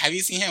 Yo, have you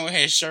seen him with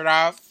his shirt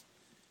off?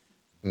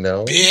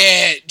 No.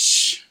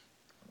 Bitch.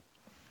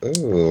 Ooh.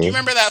 Do you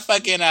remember that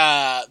fucking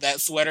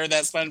that sweater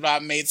that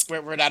SpongeBob made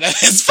Squidward out of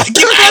his fucking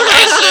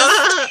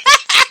eyelashes?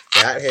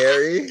 That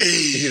hairy?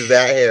 He's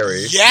that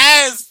hairy.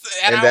 Yes,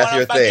 and I that's want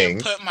your to fucking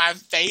thing. put my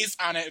face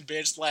on it,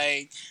 bitch.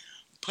 Like,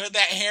 put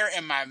that hair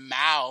in my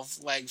mouth,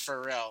 like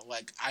for real.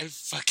 Like, I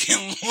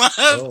fucking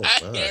love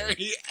that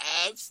hairy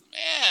ass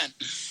man.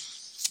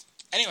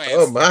 Anyways.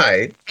 Oh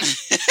my.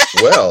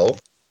 Well,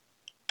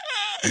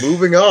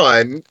 moving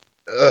on.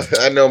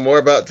 I know more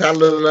about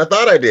Tyler than I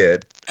thought I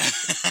did.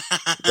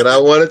 That I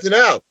wanted to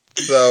know.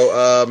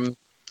 So,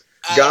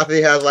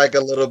 Gothy has like a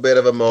little bit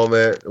of a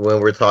moment when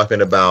we're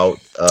talking about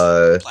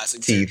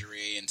plastic teeth.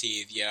 surgery and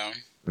teeth, yeah.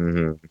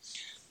 Mm-hmm.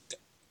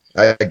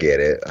 I get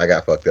it. I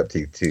got fucked up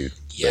teeth too.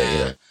 Yeah. But, you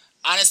know.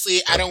 Honestly,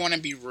 I don't want to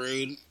be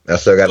rude. I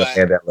still got to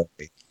stand that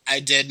way. I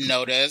did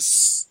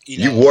notice.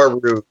 You were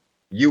rude.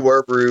 You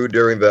were rude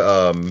during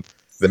the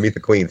Meet the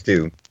Queens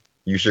too.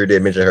 You sure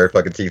did mention her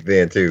fucking teeth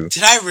then too.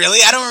 Did I really?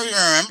 I don't even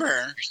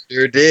remember. You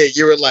sure did.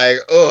 You were like,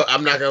 "Oh,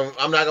 I'm not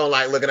gonna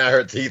like looking at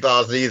her teeth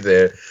all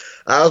season."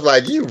 I was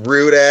like, "You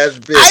rude ass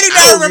bitch." I do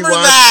not remember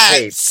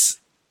that.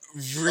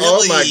 Really?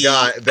 Oh my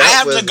god! I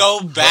have to go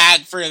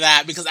back for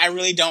that because I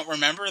really don't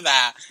remember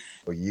that.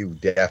 Well, you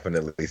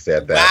definitely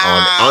said that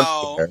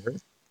wow. on Twitter.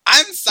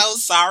 I'm so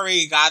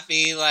sorry,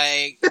 Gothy.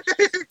 Like,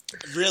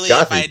 really,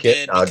 Gothy if I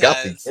did, because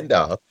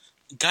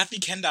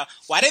Gothy Kendall.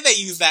 Why did they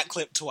use that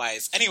clip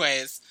twice?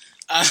 Anyways.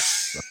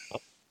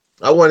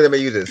 I wanted them to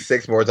use it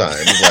 6 more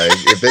times. Like,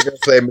 if they're gonna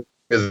say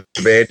Ms.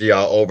 Banji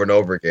all over and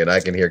over again, I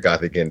can hear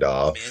Gothy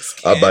Kendall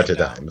a bunch of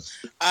times.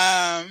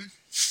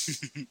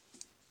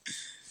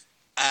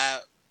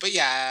 But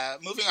yeah,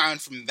 moving on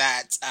from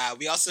that,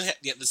 we also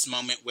get this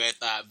moment with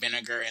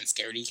Vinegar and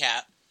Scaredy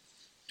Cat.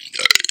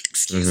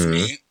 Excuse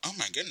me. Oh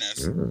my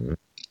goodness. Mm-hmm.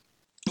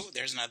 Oh,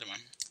 there's another one.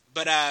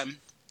 But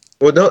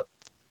well, no,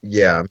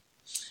 yeah.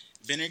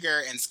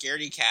 Vinegar and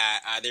Scaredy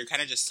Cat, they're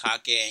kind of just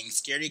talking.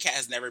 Scaredy Cat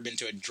has never been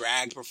to a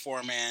drag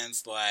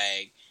performance.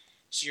 Like,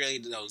 she really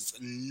knows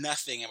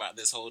nothing about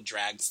this whole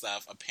drag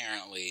stuff,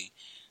 apparently.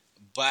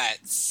 But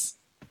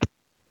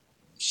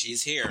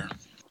she's here.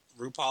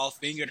 RuPaul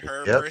fingered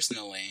her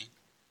personally.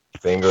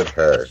 Fingered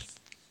her.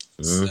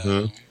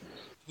 Mm-hmm. So,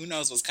 who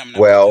knows what's coming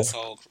up with this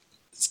whole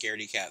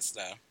Scaredy Cat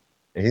stuff.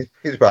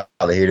 He's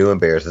probably here to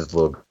embarrass this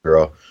little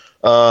girl.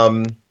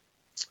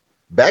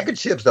 Bag of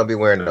Chips don't be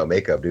wearing no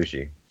makeup, do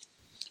she?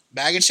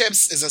 Bag of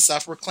Chips is a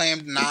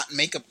self-proclaimed not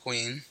makeup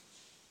queen.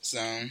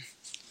 So,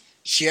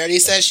 she already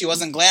said she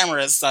wasn't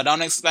glamorous, so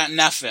don't expect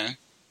nothing.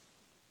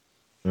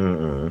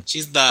 Mm-mm.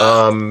 She's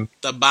the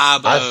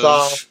Bob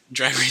of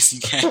Drag Race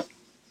UK.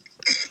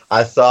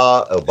 I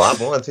saw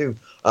Bob won too.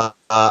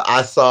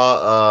 I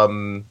saw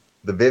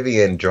the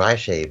Vivian dry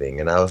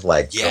shaving, and I was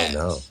like, oh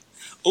no.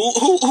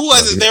 Who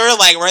was it? They were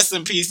like, rest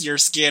in peace, your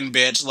skin,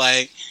 bitch.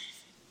 Like,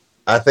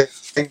 I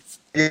think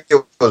it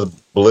was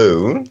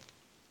Blue.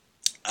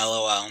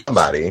 LOL.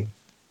 Somebody.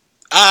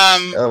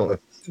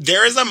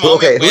 There is a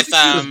moment with who's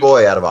the cutest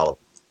boy out of all of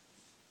them?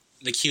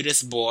 The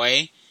cutest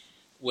boy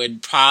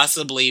would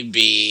possibly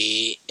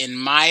be, in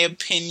my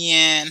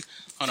opinion.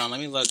 Hold on,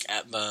 let me look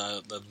at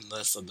the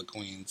list of the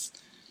queens.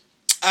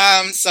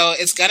 So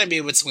it's got to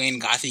be between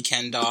Gothy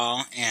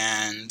Kendall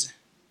and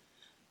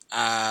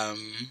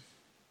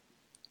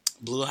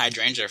Blue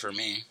Hydrangea for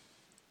me.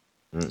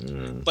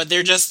 Mm-mm. But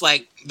they're just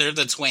like, they're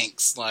the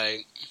twinks,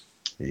 like.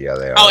 Yeah,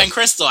 they are. Oh, and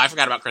Crystal. I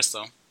forgot about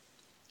Crystal.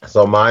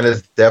 So mine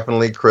is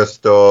definitely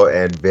Crystal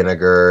and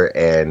Vinegar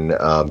and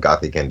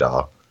Gothy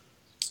Kendall.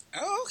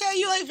 Oh, okay.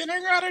 You like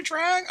Vinegar out of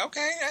drag?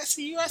 Okay, I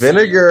see you.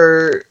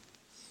 Vinegar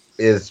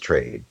is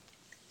trade.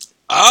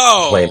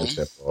 Oh. Plain and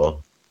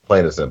simple.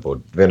 Plain and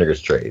simple.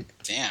 Vinegar's trade.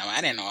 Damn,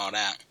 I didn't know all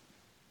that.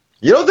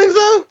 You don't think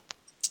so?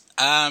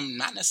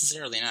 Not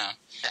necessarily, no.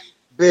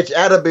 Bitch,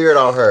 add a beard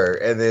on her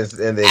and then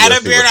add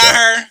a beard on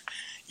her.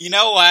 You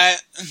know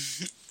what?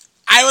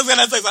 I was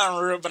gonna say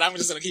something rude, but I'm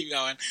just gonna keep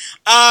going.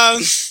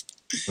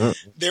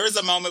 There was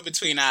a moment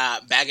between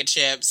Bag of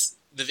Chips,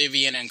 the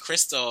Vivian, and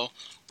Crystal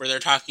where they're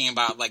talking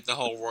about like the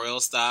whole royal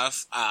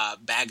stuff.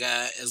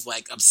 Baga is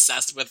like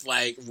obsessed with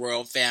like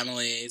royal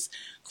families.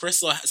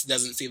 Crystal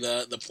doesn't see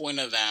the point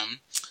of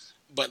them.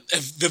 But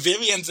the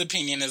Vivian's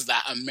opinion is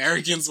that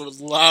Americans would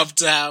love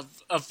to have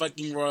a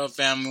fucking royal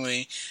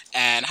family.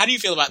 And how do you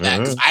feel about that?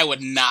 Because I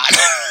would not.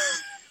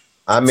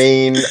 I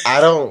mean,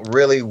 I don't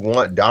really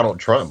want Donald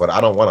Trump, but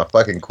I don't want a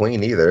fucking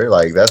queen either.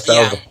 Like, that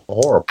sounds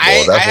horrible.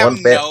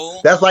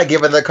 That's like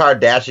giving the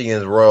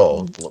Kardashians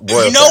royal.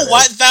 You know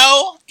what,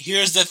 though?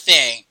 Here's the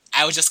thing.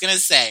 I was just going to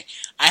say,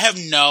 I have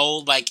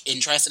no, like,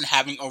 interest in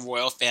having a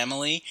royal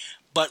family,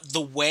 but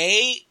the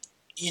way,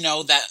 you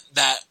know,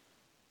 that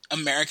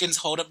Americans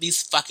hold up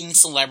these fucking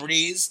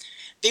celebrities,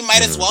 they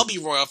might as well be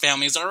royal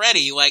families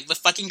already. Like, the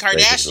fucking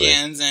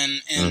Kardashians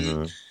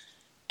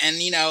and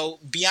you know,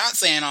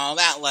 Beyonce and all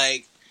that,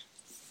 like,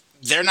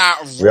 they're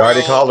not royal. We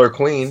already called her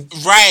queen.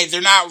 Right,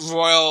 they're not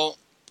royal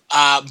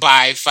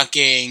by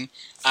fucking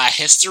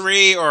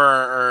history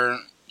or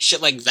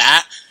shit like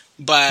that.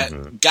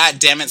 But, god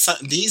damn it,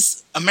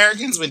 these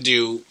Americans would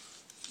do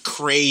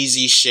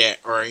crazy shit.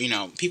 Or, you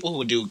know, people who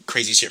would do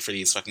crazy shit for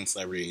these fucking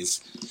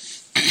celebrities.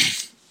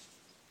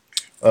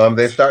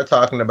 They start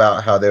talking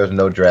about how there's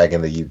no drag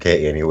in the UK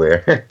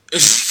anywhere.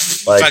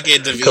 Like,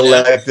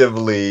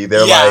 collectively,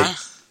 they're like,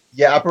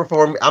 yeah, I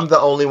perform. I'm the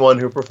only one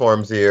who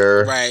performs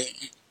here. Right.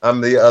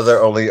 I'm the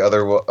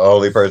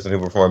only person who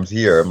performs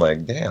here. I'm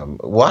like, damn.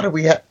 Why do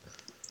we have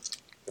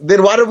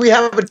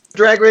a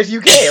Drag Race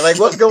UK? Like,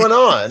 what's going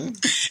on?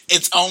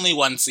 It's only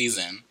one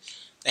season.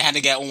 They had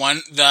to get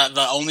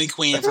the only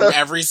queen from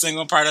every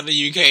single part of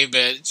the UK,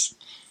 bitch.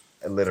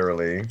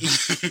 Literally,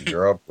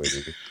 girl,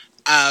 please.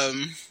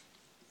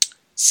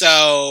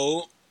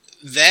 So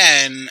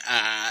then,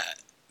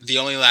 the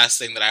only last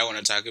thing that I want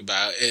to talk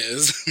about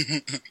is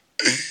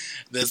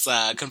this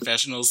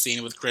confessional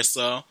scene with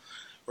Crystal,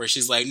 where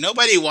she's like,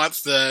 nobody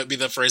wants to be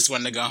the first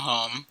one to go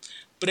home,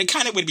 but it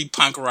kind of would be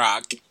punk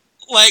rock.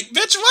 Like,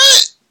 bitch,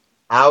 what?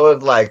 I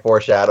was like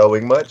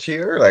foreshadowing much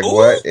here. Like,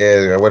 what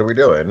are we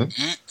doing?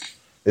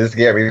 This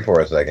scared me for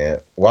a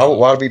second. Why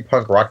would it be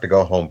punk rock to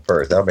go home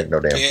first? That would make no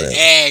damn sense.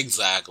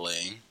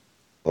 Exactly.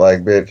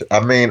 Like, bitch, I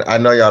mean, I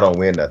know y'all don't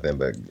win nothing,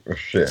 but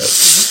shit.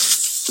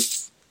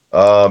 So,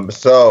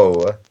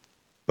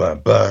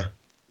 cover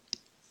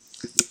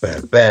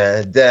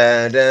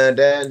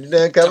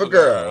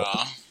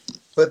girl.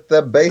 Put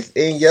the bass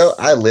in, yo.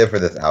 I live for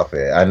this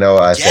outfit. I know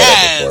I said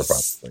it before,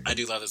 probably. I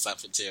do love this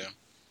outfit too.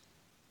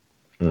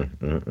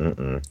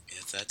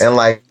 And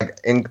like,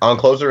 on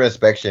closer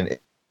inspection,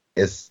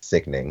 it's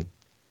sickening.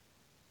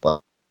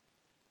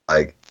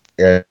 Like,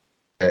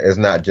 it's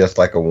not just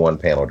like a one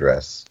panel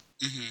dress.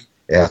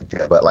 Yeah,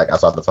 but like I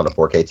saw this on the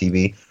 4K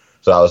TV,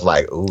 so I was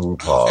like, "Ooh,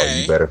 Paul,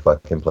 you better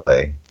fucking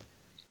play."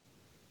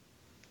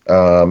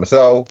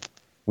 So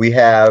we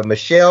have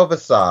Michelle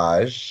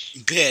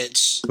Visage,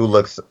 bitch, who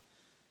looks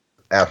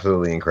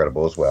absolutely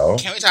incredible as well.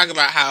 Can we talk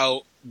about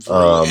how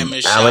Rue and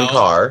Michelle, Alan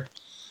Carr,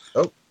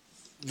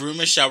 Rue and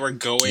Michelle were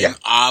going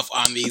off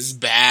on these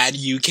bad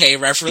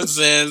UK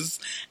references,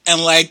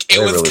 and like it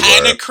was really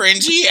kind of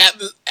cringy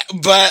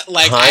but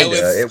like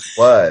it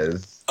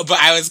was. But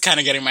I was kind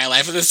of getting my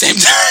life at the same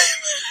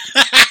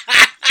time.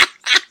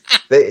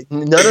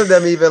 None of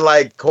them even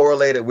like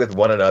correlated with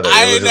one another.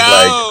 It was just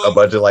like a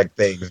bunch of like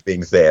things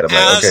being said. I'm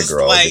like, okay,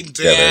 girl. Like,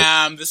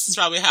 damn, this is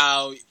probably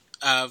how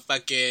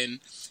fucking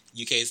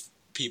UK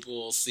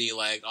people see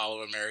like all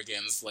of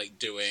Americans like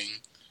doing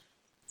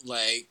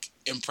like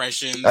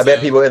impressions. I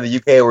bet people in the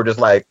UK were just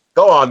like,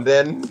 go on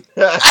then.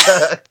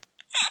 That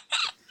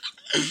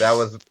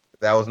was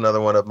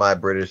another one of my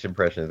British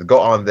impressions. Go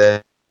on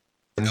then.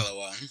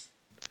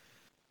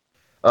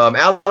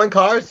 Alan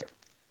Carr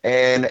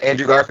and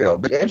Andrew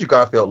Garfield. But Andrew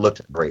Garfield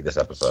looked great this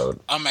episode.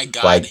 Oh my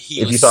god. Like, if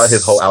you saw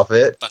his whole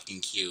outfit. Fucking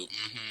cute.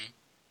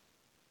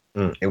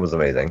 It was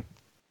amazing.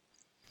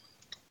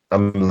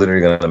 I'm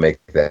literally going to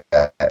make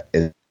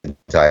that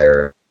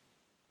entire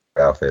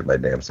outfit my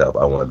damn self.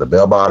 I want the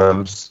bell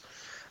bottoms,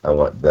 I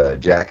want the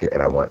jacket,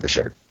 and I want the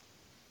shirt.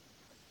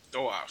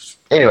 Go off.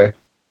 Anyway.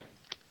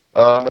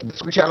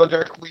 We challenge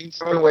our queens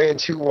throwing away in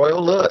 2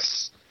 royal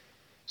looks.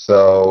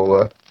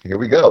 So, here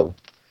we go.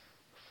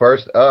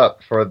 First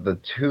up for the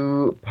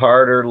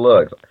 2-parter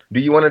looks. Do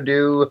you want to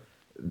do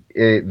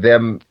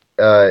them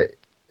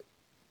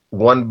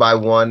one by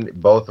one,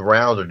 both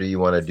rounds, or do you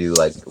want to do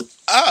like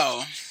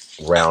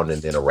round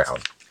and then a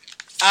round?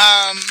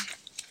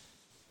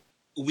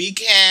 We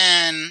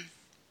can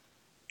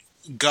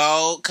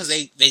go because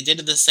they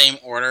did it the same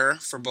order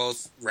for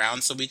both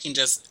rounds, so we can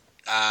just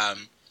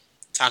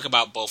talk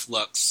about both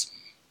looks.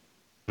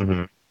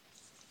 Mm-hmm.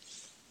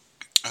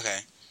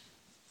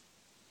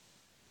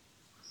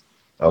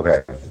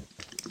 Okay.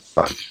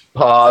 Fine.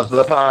 Pause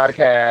the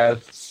podcast.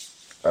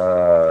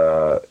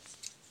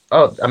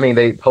 I mean,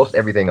 they post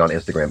everything on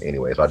Instagram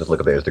anyway, so I just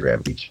look at their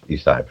Instagram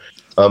each time.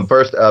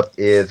 First up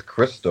is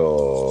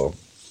Crystal.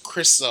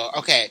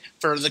 Okay.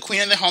 For the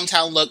Queen of the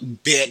Hometown look,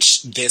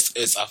 bitch, this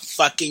is a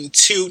fucking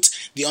toot.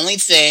 The only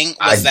thing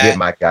was I get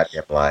my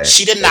goddamn lie.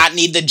 She did not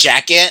need the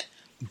jacket,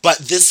 But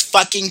this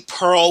fucking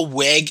pearl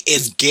wig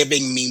is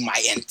giving me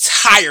my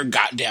entire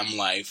goddamn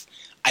life.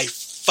 I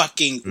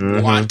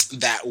fucking want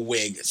that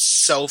wig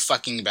so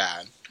fucking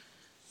bad.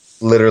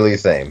 Literally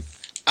same.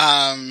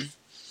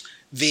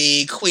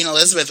 The Queen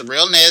Elizabeth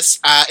realness,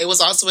 it was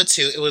also a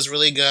 2. It was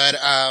really good,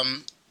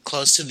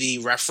 close to the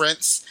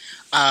reference.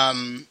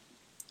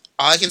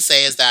 All I can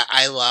say is that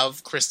I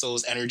love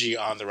Crystal's energy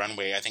on the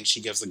runway. I think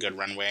she gives a good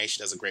runway. She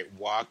does a great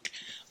walk.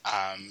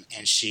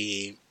 And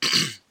she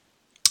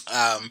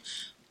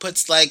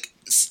puts like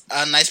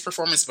a nice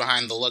performance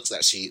behind the looks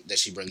that she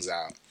brings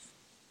out.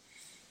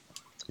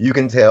 You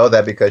can tell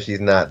that because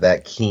she's not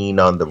that keen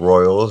on the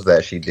royals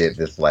that she did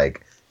this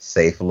like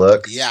safe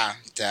look. Yeah,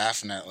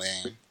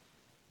 definitely.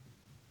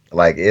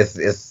 Like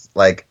it's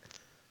like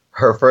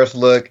her first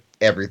look,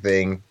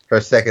 everything. Her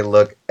second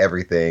look,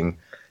 everything.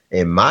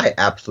 In my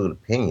absolute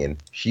opinion,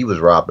 she was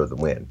robbed of the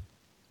win.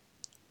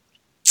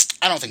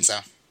 I don't think so.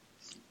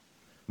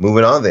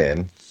 Moving on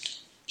then.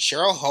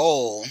 Cheryl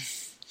Hole.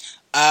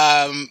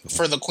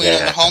 For the Queen of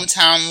the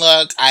Hometown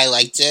look, I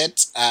liked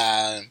it.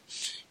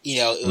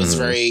 It was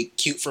very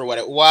cute for what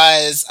it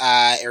was.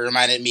 It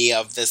reminded me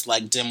of this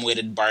like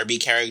dim-witted Barbie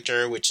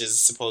character, which is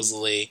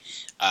supposedly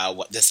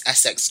what this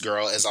Essex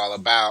girl is all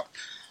about.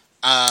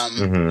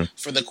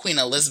 For the Queen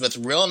Elizabeth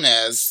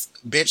realness,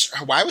 bitch,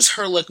 why was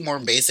her look more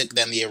basic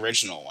than the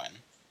original one?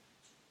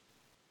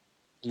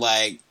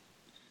 Like,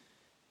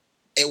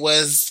 it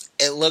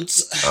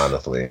looked...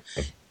 Honestly.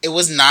 It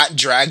was not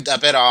dragged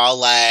up at all.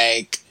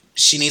 Like,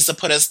 she needs to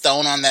put a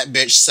stone on that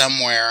bitch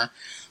somewhere.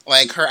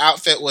 Like, her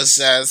outfit was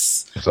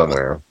just...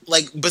 somewhere.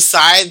 Like,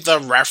 beside the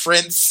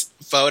reference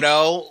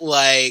photo,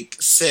 like,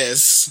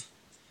 sis,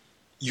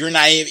 you're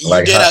not even...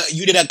 Like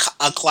you did a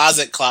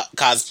closet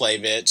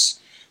cosplay, bitch.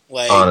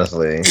 Like...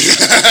 Honestly.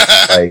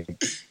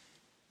 Like...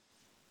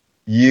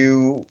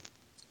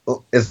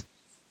 It's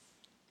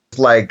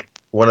like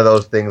one of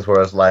those things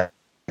where it's like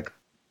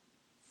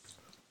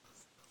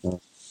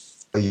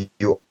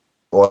you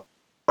order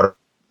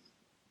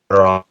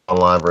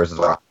online versus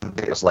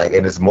it's like,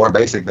 and it's more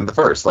basic than the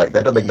first. Like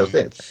that doesn't make no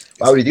sense.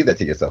 Why would you do that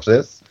to yourself,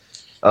 sis?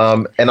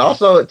 And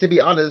also, to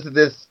be honest,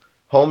 this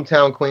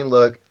hometown queen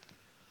look.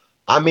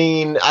 I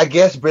mean, I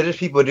guess British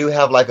people do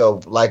have like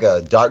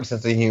a dark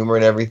sense of humor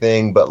and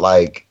everything, but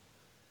like,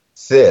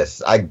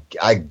 sis,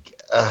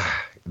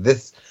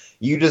 this,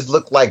 you just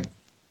look like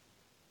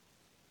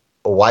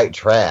white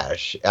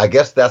trash. I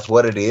guess that's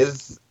what it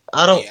is.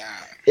 I don't. Yeah.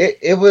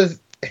 It was.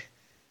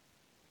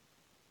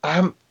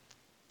 I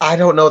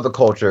don't know the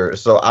culture,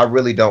 so I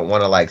really don't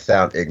want to like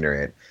sound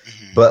ignorant,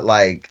 but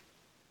like,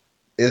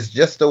 it's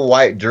just a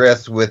white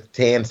dress with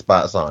tan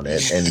spots on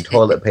it and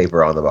toilet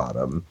paper on the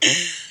bottom.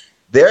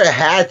 There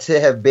had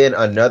to have been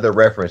another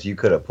reference you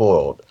could have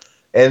pulled,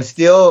 and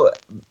still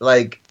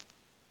like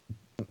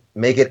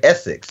make it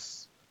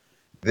Essex.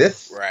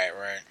 This right.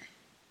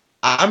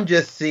 I'm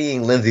just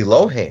seeing Lindsay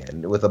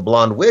Lohan with a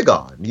blonde wig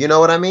on. You know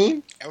what I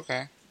mean?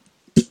 Okay.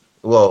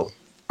 Well,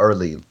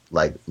 early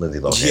like Lindsay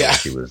Lohan. Yeah.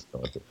 She was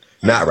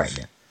not right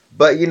now,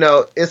 but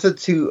it's a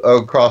 2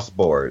 across the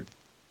board.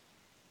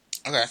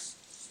 Okay.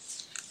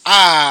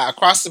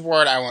 Across the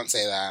board, I won't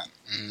say that.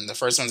 The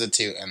first one's a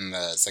 2, and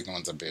the second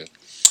one's a boot.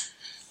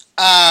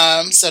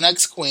 So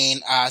next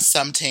queen,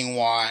 Sum Ting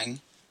Wong.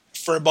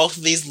 For both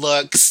of these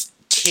looks,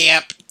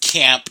 camp.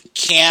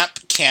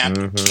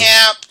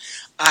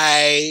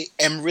 I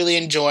am really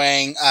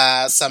enjoying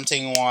Sum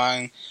Ting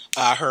Wong,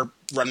 her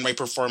runway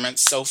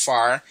performance so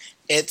far.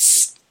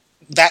 It's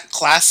that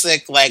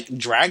classic like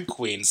drag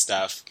queen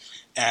stuff,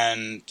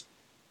 and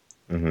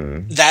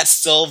that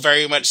still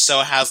very much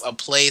so has a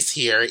place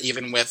here,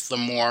 even with the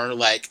more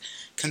like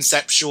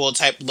conceptual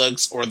type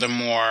looks or the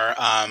more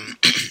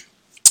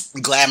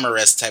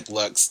glamorous type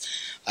looks.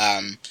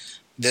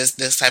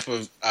 This type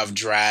of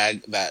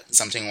drag that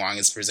Sum Ting Wong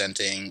is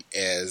presenting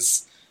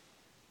is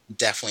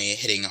definitely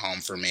hitting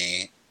home for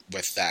me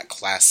with that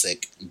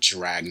classic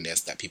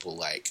dragness that people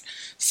like.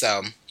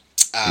 So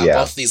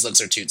both these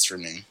looks are toots for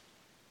me.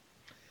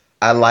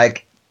 I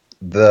like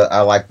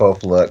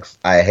both looks.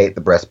 I hate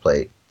the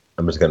breastplate.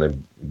 I'm just gonna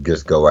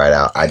go right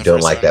out. I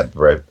don't like that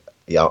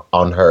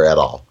on her at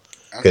all,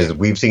 because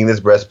we've seen this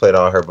breastplate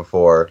on her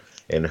before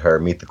in her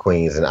Meet the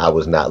Queens, and I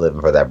was not living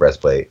for that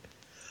breastplate.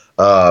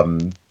 However,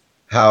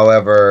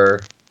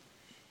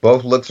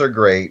 both looks are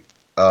great.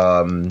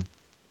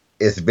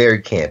 It's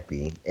very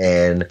campy,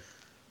 and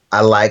I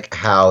like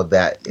how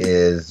that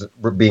is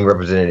being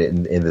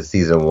represented in the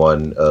season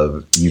 1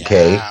 of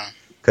UK,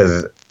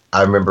 because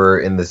I remember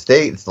in the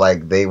States,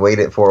 like, they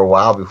waited for a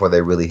while before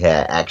they really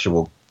had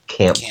actual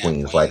camp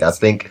queens. Like, I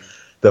think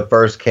the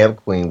first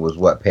camp queen was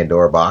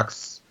Pandora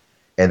Box,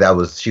 and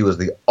she was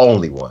the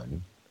only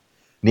one.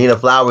 Nina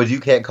Flowers,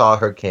 you can't call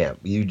her camp.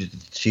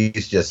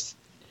 She's just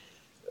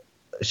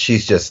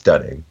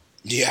stunning.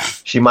 Yeah.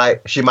 She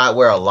might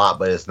wear a lot,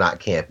 but it's not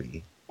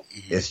campy.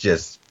 It's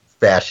just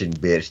fashion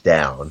bitch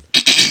down.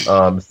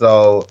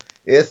 So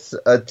it's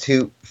a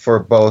 2 for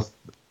both,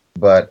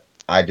 but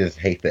I just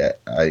hate that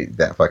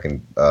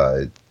fucking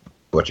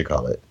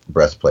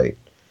breastplate.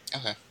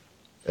 Okay.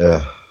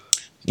 Ugh.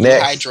 Blue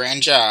Next.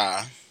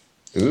 Hydrangea.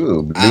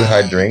 Ooh, Blue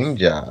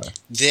Hydrangea.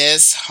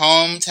 This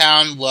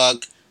hometown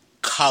look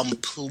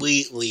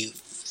completely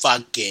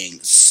fucking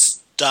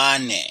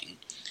stunning.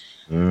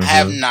 I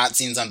have not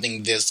seen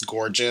something this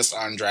gorgeous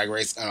on Drag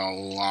Race in a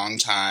long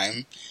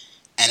time,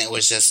 and it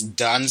was just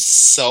done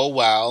so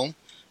well.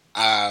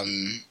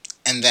 And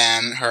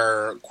then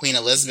her Queen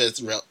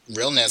Elizabeth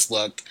realness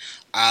look,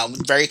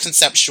 very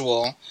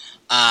conceptual.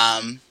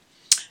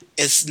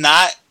 It's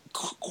not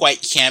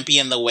quite campy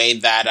in the way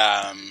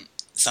that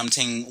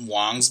Something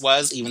Wong's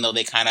was, even though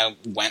they kind of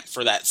went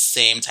for that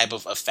same type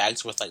of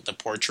effect with like the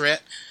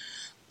portrait.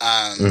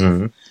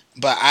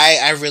 But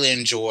I really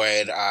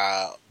enjoyed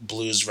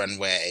Blue's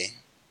Runway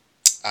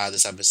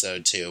this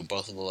episode too.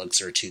 Both of the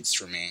looks are toots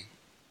for me.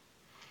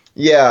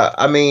 Yeah,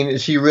 I mean,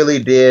 she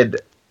really did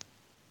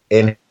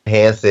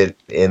enhance it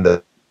in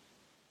the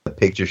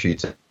picture she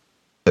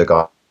took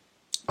on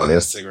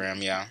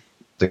Instagram. Yeah,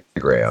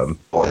 Instagram.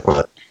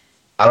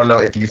 I don't know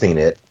if you've seen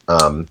it.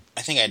 I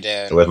think I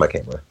did. Where's my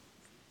camera?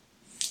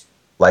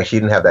 Like, she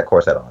didn't have that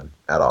corset on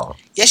at all.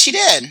 Yes, she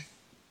did.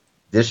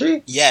 Did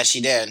she? Yeah,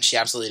 she did. She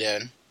absolutely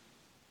did.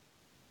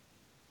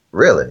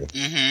 Really?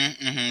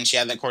 She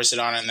had that corset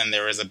on, and then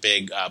there was a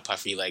big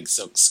puffy like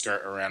silk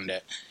skirt around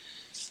it.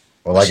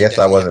 Well, I guess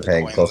I wasn't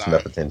paying close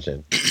enough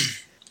attention.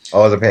 I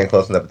wasn't paying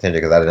close enough attention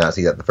because I did not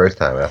see that the first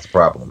time. That's the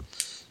problem.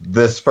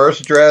 This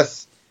first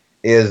dress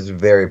is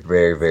very,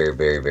 very, very,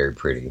 very, very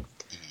pretty.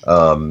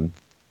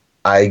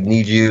 I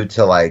need you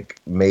to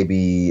like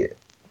maybe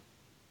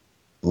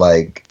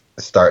like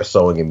start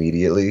sewing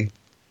immediately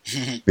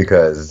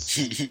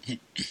because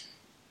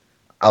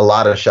a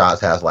lot of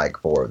shots has like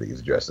 4 of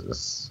these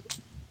dresses.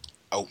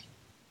 Oh,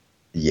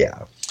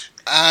 yeah,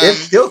 it's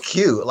still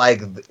cute.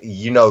 Like,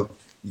 you know,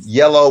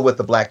 yellow with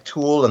the black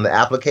tulle and the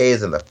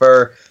appliques and the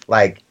fur.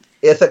 Like,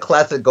 it's a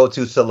classic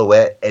go-to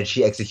silhouette, and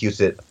she executes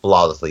it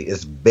flawlessly.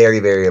 It's very,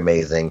 very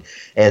amazing.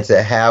 And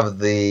to have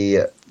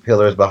the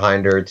pillars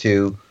behind her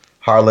too,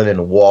 Harlan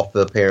and Wolf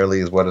apparently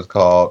is what it's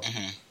called.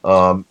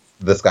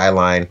 The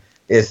skyline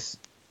is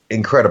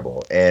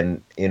incredible,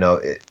 and you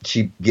know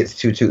she gets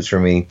 2 toots for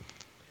me.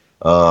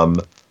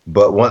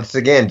 But once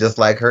again, just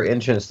like her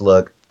entrance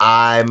look,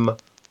 I'm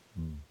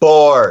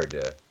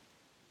bored.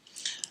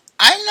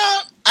 I'm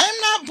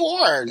not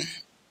bored.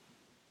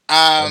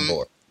 I'm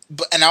bored.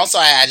 But and also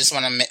I just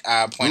want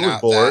to point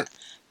out bored. that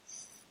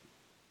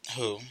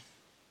who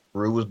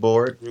Rue was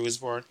bored. Rue was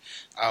bored.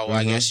 Oh, well,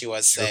 I guess she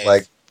was safe.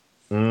 Like,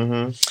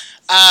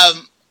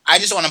 I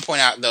just want to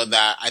point out though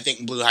that I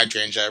think Blue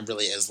Hydrangea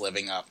really is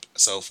living up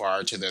so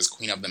far to this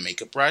Queen of the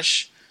Makeup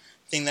Brush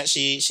thing that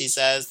she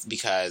says,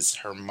 because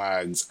her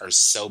mugs are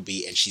so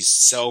beat and she's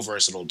so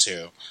versatile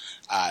too,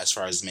 as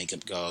far as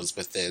makeup goes,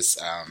 with this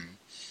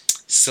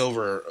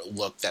silver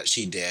look that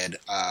she did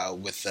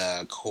with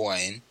the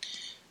coin.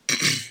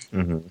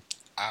 And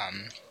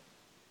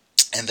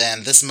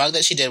then this mug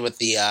that she did with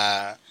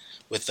the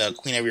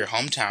Queen of Your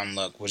Hometown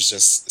look was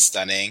just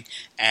stunning,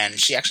 and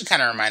she actually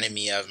kind of reminded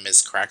me of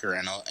Miss Cracker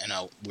in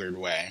a weird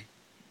way.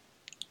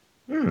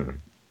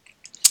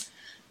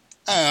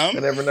 I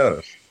never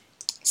noticed.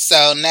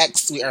 So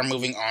next we are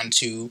moving on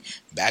to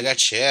Bag of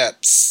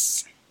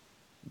Chips.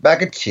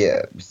 Bag of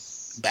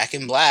Chips. Back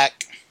in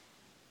Black.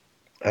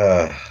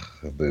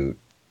 Boot.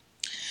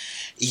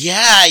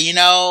 Yeah, you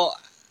know,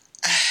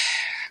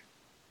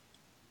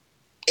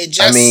 it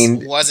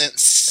just wasn't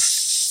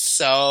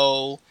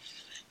so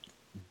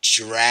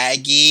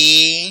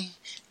draggy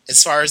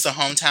as far as the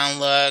hometown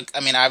look.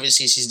 I mean,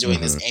 obviously she's doing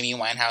this Amy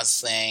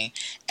Winehouse thing,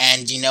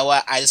 and you know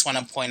what? I just want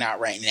to point out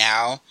right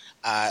now,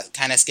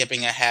 kind of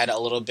skipping ahead a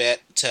little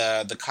bit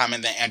to the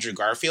comment that Andrew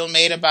Garfield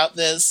made about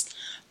this,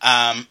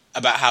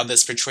 about how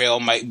this portrayal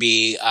might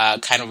be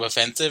kind of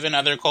offensive in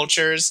other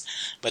cultures,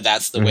 but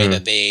that's the way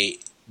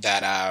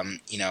that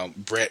you know,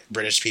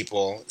 British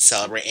people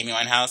celebrate Amy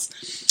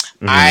Winehouse.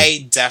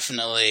 I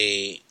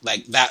definitely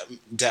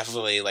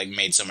definitely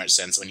made so much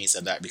sense when he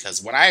said that,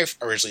 because when I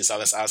originally saw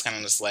this, I was kind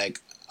of just like,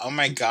 oh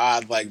my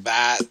god, like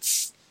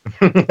that's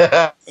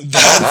kind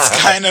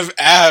of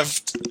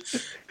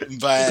effed.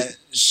 But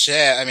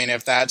shit, I mean,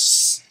 if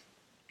that's,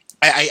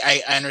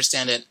 I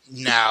understand it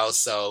now,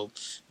 so,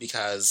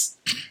 because,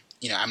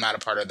 you know, I'm not a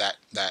part of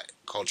that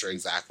culture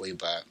exactly,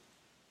 but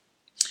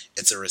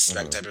it's a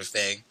respect type of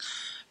thing.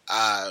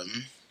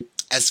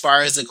 As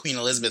far as the Queen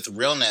Elizabeth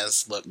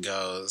realness look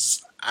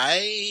goes,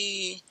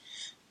 I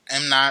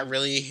am not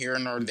really here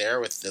nor there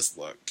with this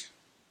look.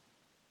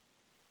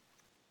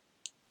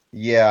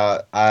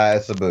 Yeah,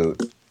 it's a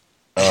boot.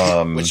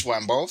 Which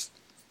one, both?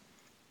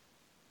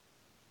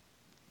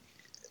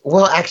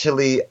 Well,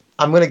 actually,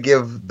 I'm gonna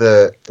give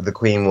the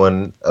Queen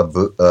one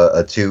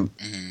a 2,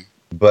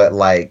 but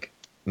like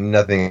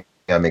nothing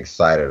I'm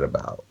excited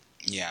about.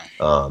 Yeah.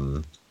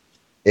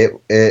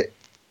 It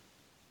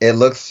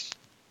looks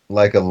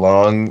like a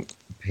long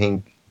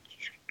pink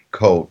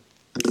coat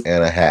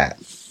and a hat,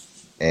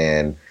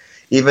 and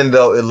even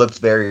though it looks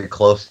very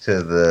close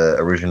to the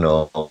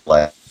original,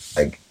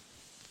 like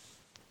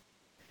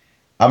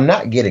I'm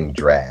not getting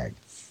drag.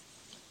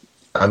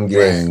 I'm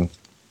getting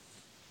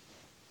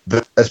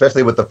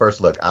especially with the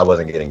first look, I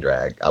wasn't getting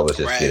drag. I was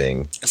just Right.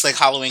 getting It's like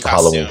Halloween the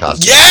costume. Halloween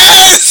costume.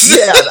 Yes!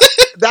 Yeah,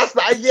 that's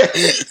not. Yeah,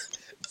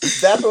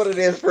 that's what it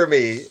is for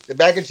me. The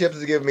bag of chips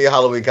is giving me a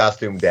Halloween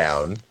costume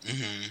down.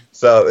 Mm-hmm.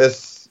 So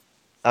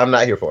I'm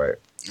not here for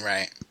it.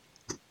 Right.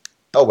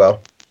 Oh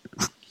well.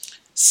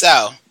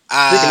 So,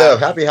 Speaking of,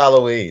 happy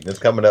Halloween. It's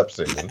coming up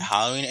soon.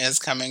 Halloween is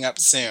coming up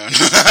soon.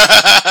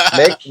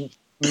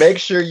 Make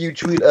sure you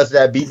tweet us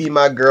at BB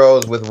My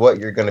Girls with what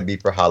you're going to be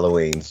for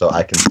Halloween so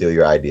I can steal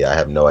your idea. I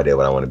have no idea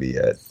what I want to be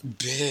yet.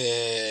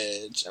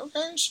 Bitch.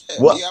 Okay, shit.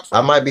 Well, Be up for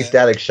I might be it.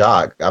 Static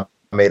Shock. I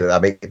made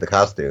the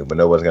costume, but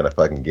no one's going to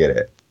fucking get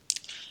it.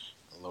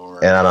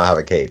 Lord. And I don't have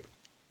a cape.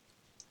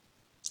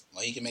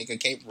 Well, you can make a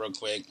cape real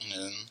quick.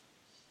 And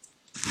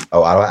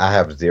Oh, I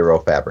have zero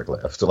fabric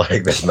left. So,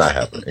 like, that's not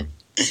happening.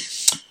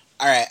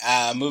 All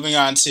right, moving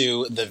on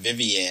to the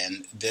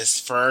Vivienne. This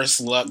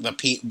first look, the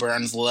Pete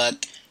Burns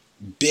look,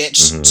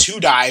 bitch to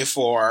die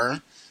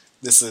for.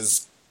 This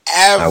is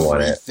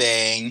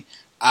everything.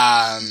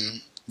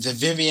 The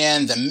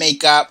Vivienne, the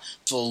makeup,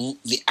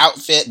 the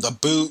outfit, the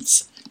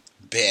boots.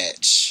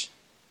 Bitch,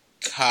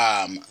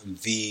 come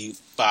the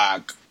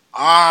fuck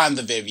on.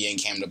 The Vivienne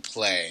came to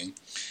play.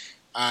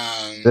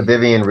 The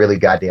Vivienne really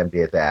goddamn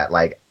did that.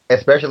 Like,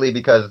 especially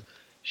because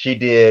she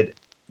did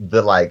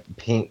the, like,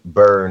 Pete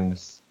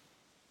Burns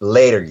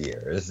later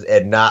years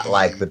and not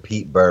like the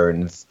Pete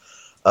Burns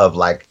of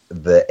like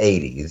the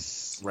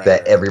 80s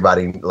that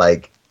everybody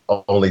like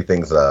only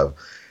thinks of.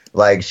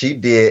 Like she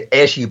did,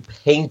 and she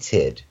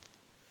painted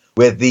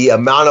with the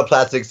amount of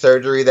plastic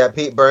surgery that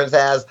Pete Burns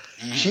has.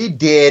 She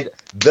did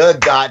the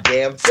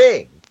goddamn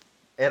thing,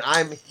 and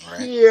I'm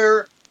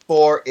here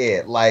for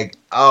it. Like,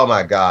 oh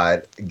my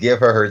god, give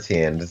her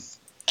tens.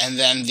 And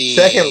then the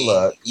second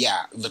look,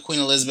 the Queen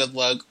Elizabeth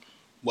look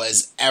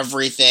was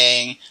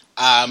everything.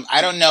 I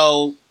don't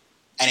know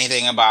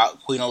anything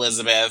about Queen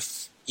Elizabeth.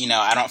 You know,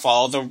 I don't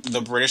follow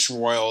the British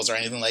royals or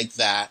anything like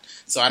that,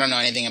 so I don't know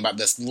anything about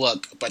this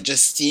look. But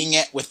just seeing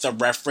it with the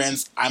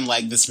reference, I'm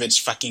like, this bitch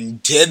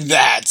fucking did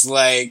that.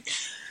 Like,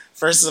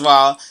 first of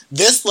all,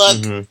 this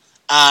look,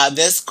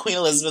 this Queen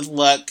Elizabeth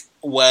look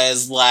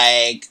was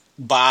like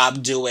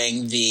Bob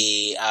doing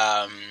the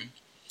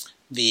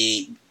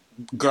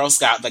Girl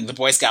Scout, like the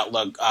Boy Scout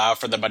look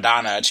for the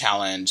Madonna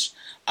challenge.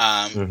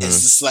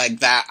 It's just like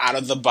that out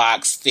of the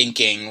box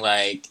thinking,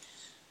 like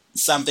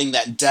something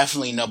that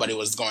definitely nobody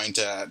was going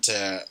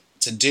to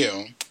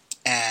do,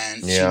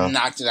 and she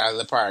knocked it out of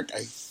the park.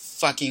 I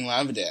fucking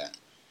loved it.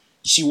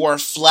 She wore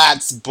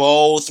flats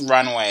both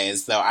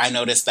runways, though. I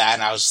noticed that,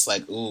 and I was just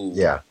like, ooh.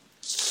 Yeah.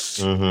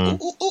 Ooh, ooh,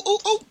 ooh, ooh,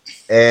 ooh.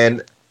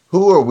 And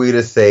who are we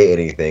to say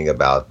anything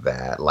about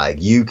that? Like,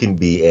 you can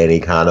be any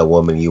kind of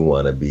woman you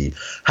want to be.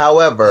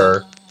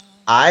 However,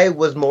 I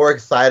was more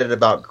excited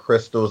about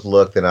Crystal's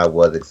look than I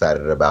was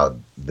excited about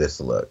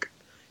this look.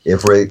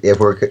 If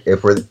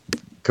we're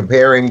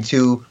comparing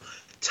two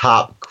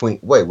top queen,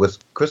 wait, was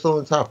Crystal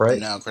on top, right?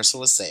 No,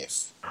 Crystal was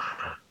safe.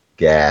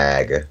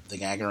 Gag. The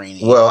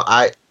Gaggerini. Well,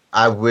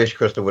 I wish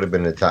Crystal would have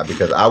been in the top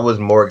because I was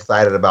more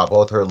excited about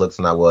both her looks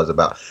than I was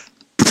about.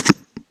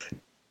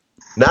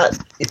 Not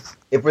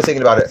if we're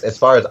thinking about it, as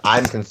far as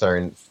I'm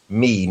concerned,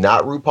 me,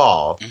 not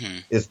RuPaul,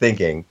 is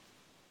thinking.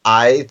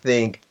 I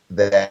think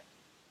that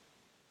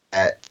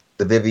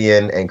the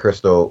Vivienne and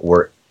Crystal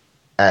were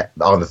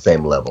on the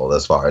same level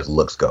as far as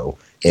looks go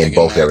in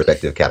both their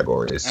respective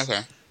categories.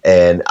 Okay.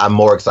 And I'm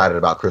more excited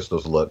about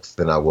Crystal's looks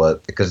than I was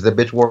because the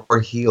bitch wore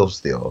heels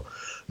still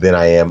than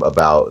I am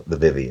about the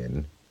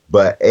Vivienne.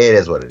 But it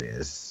is what it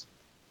is.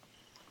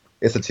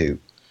 It's a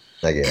toot,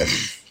 I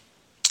guess.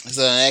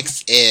 So the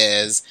next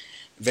is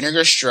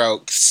Vinegar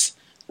Strokes.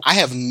 I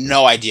have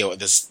no idea what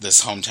this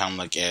hometown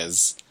look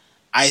is.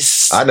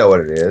 I know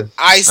what it is.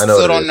 I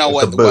still don't know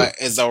what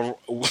is a.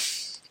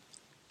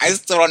 I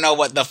still don't know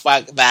what the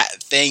fuck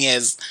that thing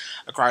is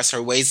across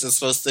her waist is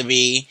supposed to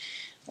be.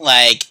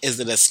 Like, is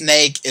it a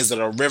snake? Is it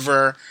a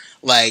river?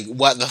 Like,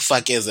 what the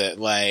fuck is it?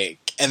 Like,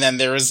 and then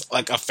there's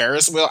like a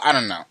Ferris wheel. I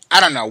don't know. I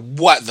don't know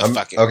what the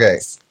fuck it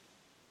is.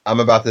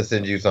 I'm about to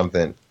send you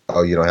something.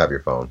 Oh, you don't have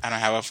your phone. I don't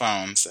have a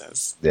phone,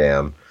 sis.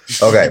 Damn.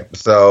 Okay,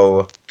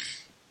 so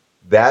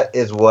that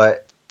is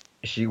what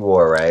she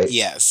wore, right?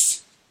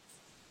 Yes.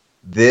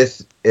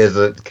 This is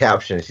a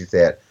caption. She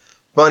said,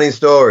 "Funny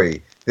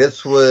story.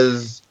 This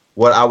was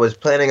what I was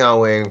planning on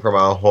wearing for my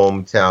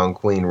hometown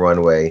Queen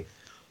runway.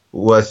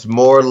 Was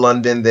more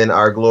London than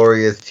our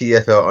glorious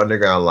TFL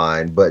Underground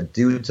line, but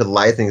due to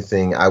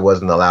licensing, I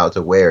wasn't allowed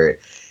to wear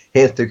it.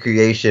 Hence the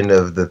creation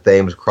of the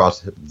Thames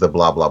Cross, the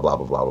blah, blah, blah,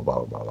 blah, blah, blah,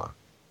 blah, blah, blah."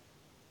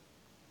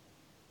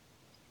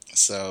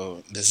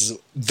 So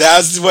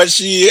that's what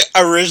she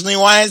originally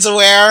wanted to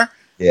wear?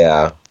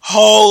 Yeah.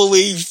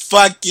 Holy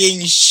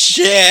fucking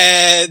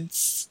shit.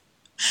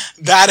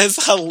 That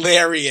is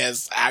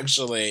hilarious,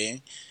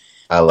 actually.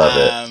 I love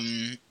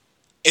it.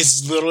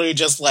 It's literally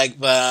just like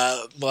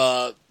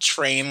the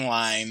train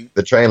line.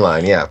 The train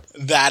line, yeah.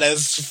 That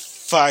is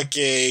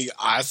fucking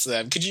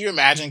awesome. Could you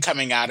imagine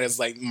coming out as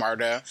like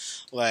Marta?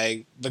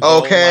 Like the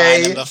gold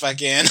line and the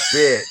fucking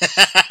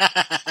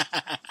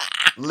bitch.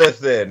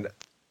 Listen.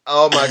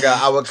 Oh my god,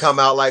 I would come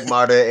out like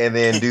Marta and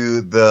then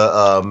do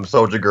the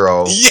Soldier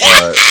Girl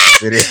Yeah.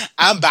 video.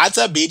 I'm about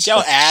to beat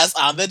your ass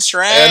on the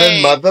train. And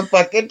a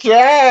motherfucking train.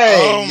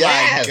 Oh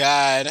Yes. my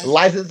god.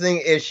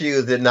 Licensing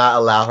issues did not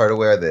allow her to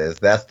wear this.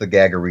 That's the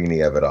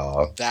gaggerini of it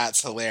all.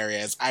 That's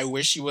hilarious. I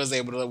wish she was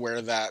able to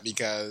wear that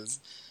because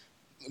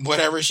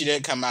whatever she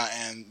did come out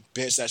and,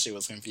 bitch, that shit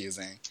was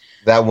confusing.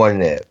 That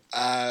wasn't it.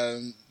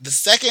 The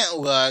second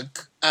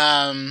look,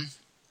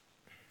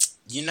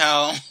 you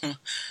know,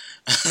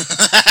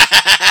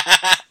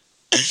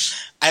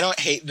 I don't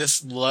hate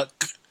this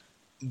look,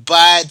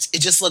 but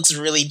it just looks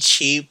really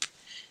cheap,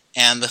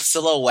 and the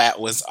silhouette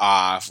was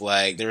off.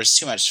 Like, there was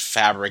too much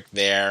fabric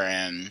there,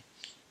 and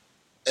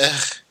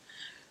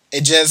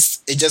it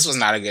just was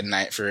not a good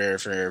night for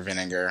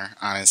Vinegar,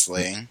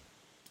 honestly.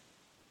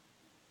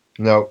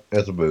 No,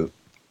 it's a boot.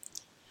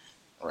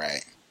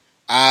 Right.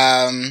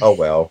 Oh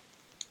well.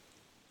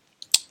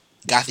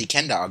 Gothy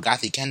Kendall.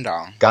 Gothy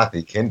Kendall.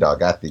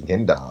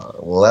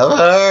 Love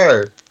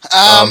her.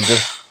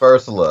 This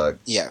first look.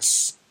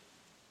 Yes.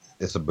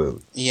 It's a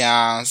boot.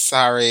 Yeah,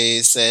 sorry,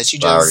 sis. You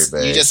just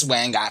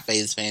went and got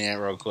face painted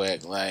real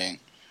quick,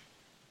 like,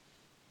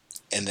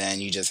 and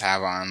then you just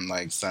have on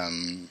like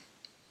some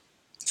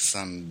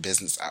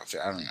business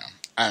outfit. I don't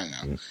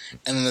know.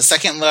 And then the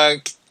second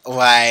look,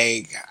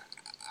 like,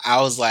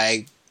 I was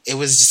like, it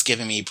was just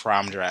giving me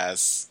prom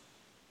dress.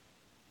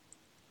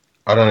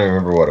 I don't even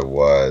remember what it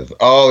was.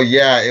 Oh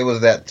yeah, it was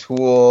that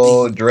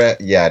tulle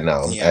dress. Yeah,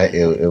 no, Yeah.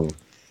 It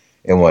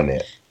wasn't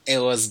it. It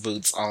was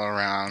boots all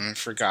around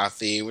for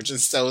Gothy, which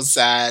is so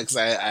sad because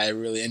I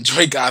really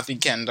enjoy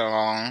Gothy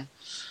Kendall.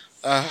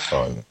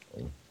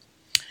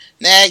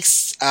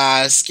 Next,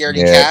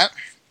 Scaredy Cat.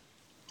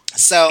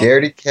 So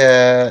Scaredy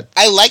Cat.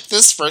 I like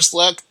this first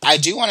look. I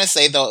do want to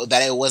say though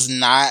that it was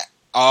not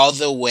all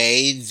the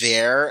way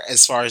there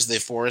as far as the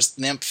forest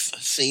nymph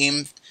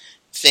theme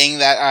thing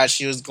that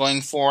she was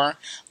going for.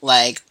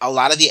 Like, a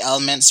lot of the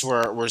elements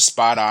were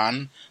spot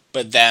on,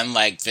 but then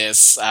like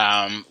this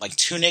like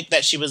tunic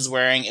that she was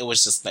wearing, it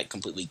was just like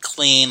completely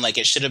clean. Like,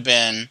 it should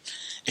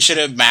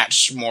have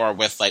matched more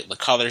with like the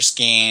color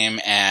scheme,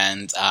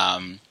 and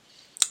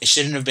it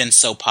shouldn't have been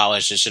so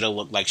polished. It should have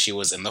looked like she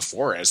was in the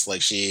forest,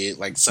 like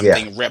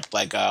something ripped,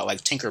 like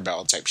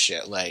Tinkerbell type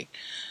shit, like,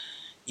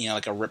 you know,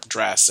 like a ripped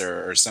dress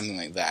or something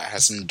like that.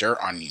 Has some dirt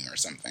on you or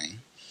something.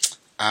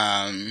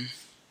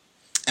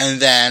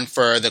 And then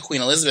for the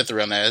Queen Elizabeth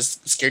realness,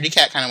 Scaredy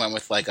Cat kind of went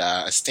with like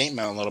a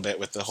statement a little bit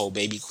with the whole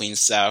baby queen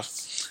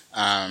stuff.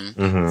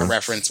 The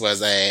reference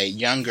was a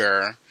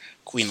younger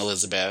Queen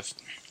Elizabeth,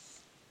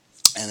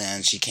 and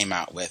then she came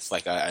out with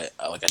like a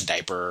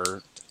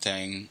diaper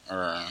thing,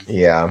 or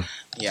yeah,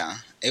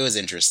 it was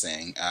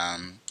interesting.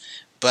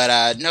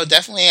 But no,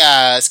 definitely,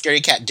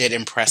 Scaredy Cat did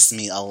impress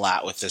me a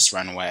lot with this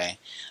runway,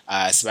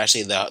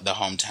 especially the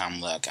hometown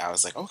look. I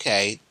was like,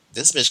 okay,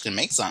 this bitch can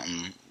make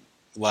something.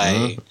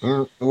 Like,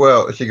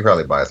 well, she could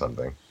probably buy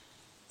something.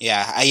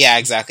 Yeah,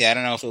 exactly. I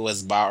don't know if it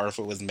was bought or if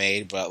it was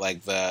made, but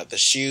like the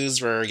shoes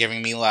were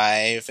giving me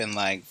life, and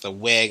like the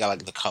wig, I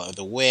like the color of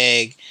the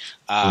wig,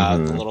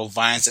 the little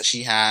vines that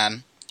she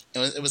had.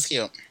 It was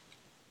cute.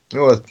 It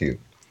was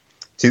cute.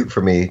 Toot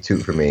for me.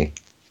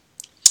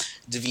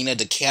 Davina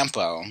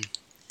DeCampo.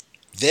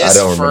 This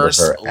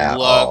first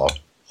look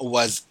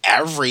was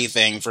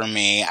everything for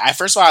me.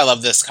 First of all, I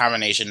love this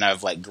combination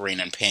of like green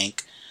and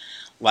pink,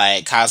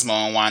 like Cosmo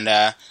and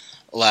Wanda,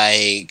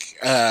 like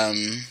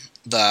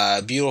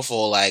the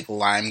beautiful like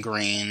lime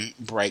green,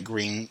 bright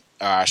green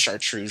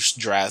chartreuse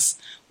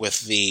dress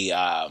with the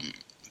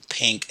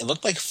pink. It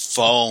looked like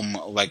foam,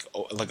 like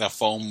a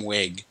foam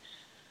wig.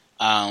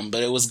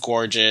 But it was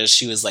gorgeous.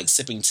 She was like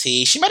sipping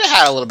tea. She might have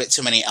had a little bit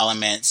too many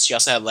elements. She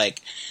also had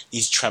like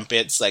these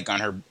trumpets like on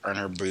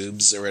her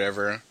boobs or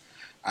whatever,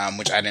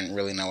 which I didn't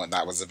really know what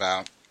that was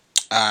about.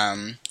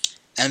 And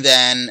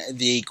then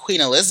the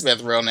Queen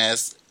Elizabeth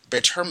realness,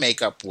 bitch, her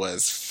makeup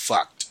was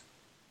fucked,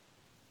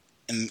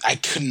 and I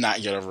could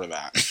not get over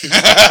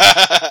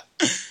that.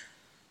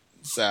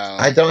 So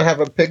I don't have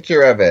a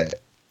picture of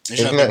it.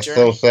 Isn't that picture?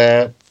 So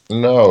sad?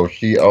 No,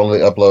 she only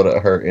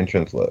uploaded her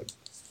entrance look,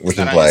 which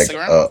is like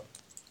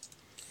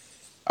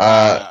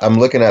I'm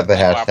looking at the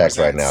hashtag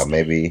right now.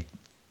 Maybe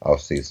I'll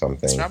see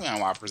something. It's probably on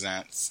WOW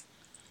Presents.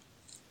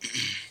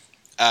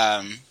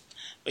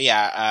 But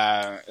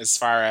yeah, as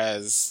far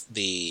as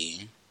the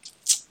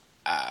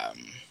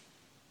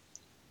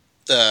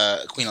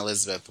Queen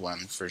Elizabeth one,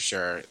 for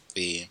sure,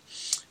 the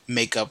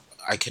makeup,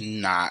 I could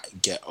not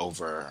get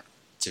over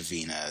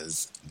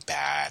Davina's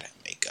bad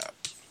makeup.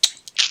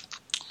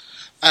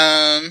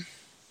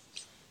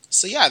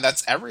 So yeah,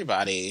 that's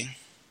everybody.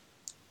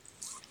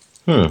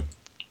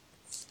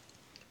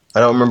 I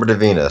don't remember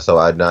Davina, so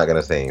I'm not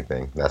gonna say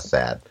anything. That's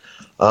sad.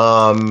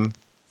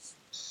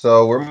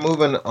 So we're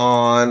moving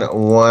on.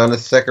 One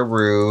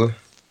Sekaroo.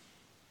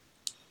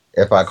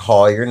 If I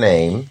call your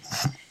name,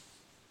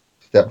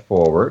 step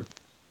forward.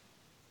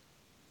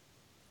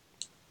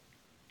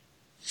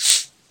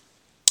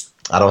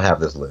 I don't have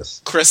this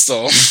list.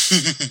 Crystal.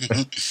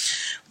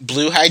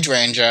 Blue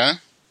Hydrangea.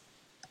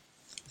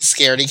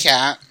 Scaredy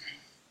Cat.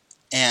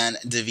 and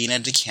Davina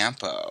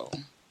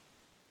DeCampo.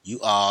 You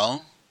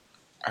all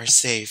are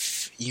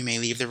safe. You may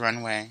leave the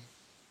runway.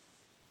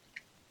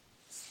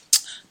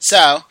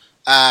 So,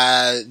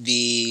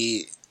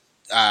 the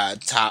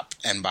top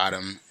and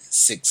bottom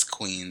 6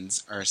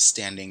 queens are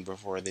standing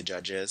before the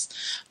judges.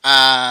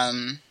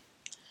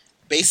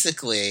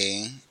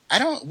 Basically,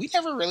 we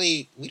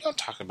don't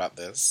talk about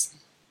this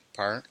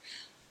part.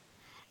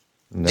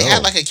 No. They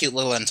had like a cute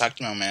little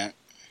untucked moment.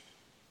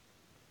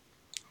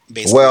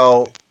 Basically.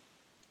 Well,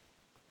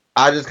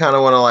 I just kind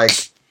of want to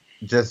like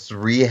just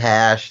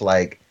rehash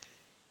like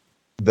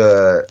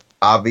the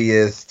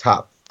obvious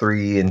top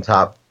 3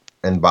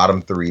 and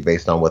bottom 3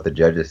 based on what the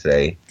judges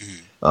say,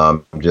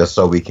 just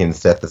so we can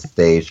set the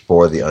stage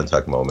for the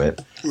untucked moment.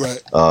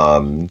 Right.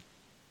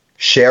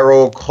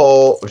 Cheryl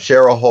Hole,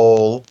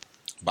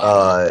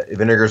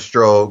 Vinegar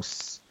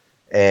Strokes,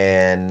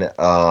 and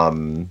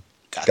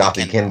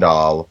Gothy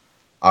Kendall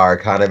are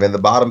kind of in the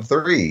bottom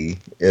 3.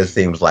 It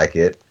seems like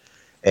it,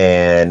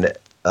 and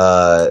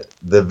the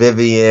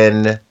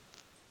Vivienne.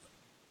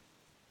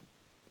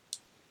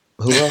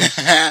 Who else?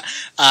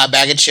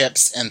 Bag of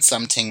Chips and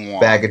Something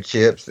Wong. Bag of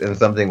Chips and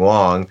Something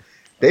Wong.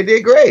 They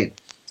did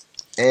great.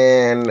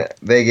 And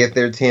they get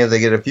their 10s. They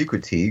get a few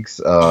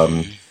critiques.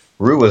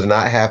 Rue was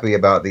not happy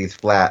about these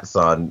flats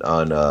on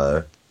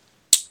the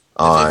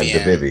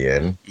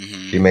Vivienne.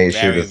 Mm-hmm. She made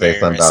sure to say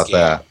something risky.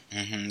 about that.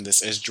 Mm-hmm.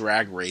 This is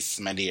Drag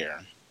Race, my dear.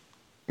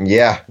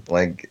 Yeah,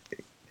 like,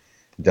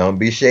 don't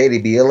be shady.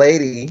 Be a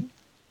lady.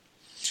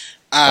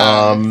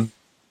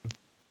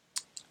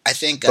 I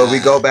think. But we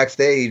go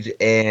backstage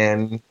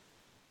and.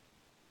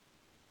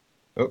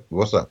 Oh,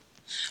 what's up?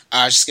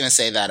 I was just gonna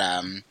say that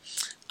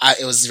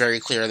it was very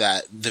clear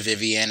that the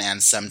Vivienne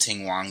and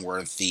Something Wong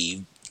were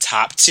the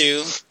top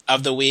 2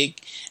 of the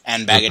week,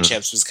 and Bag of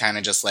Chips was kind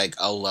of just like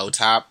a low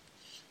top.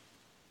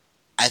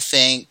 I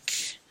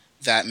think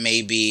that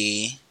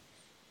maybe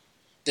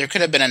there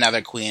could have been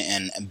another queen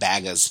in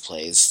Baga's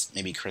place,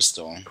 maybe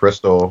Crystal.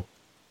 Crystal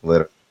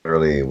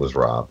literally was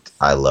robbed.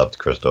 I loved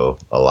Crystal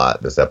a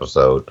lot this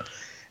episode.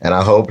 And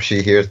I hope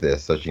she hears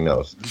this so she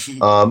knows.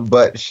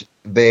 But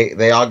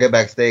they all get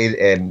backstage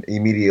and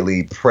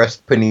immediately press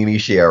Panini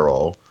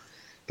Cheryl,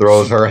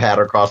 throws her hat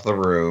across the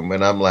room,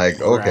 and I'm like,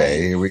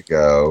 okay, Here we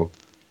go.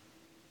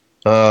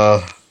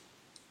 I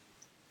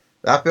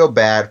feel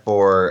bad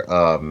for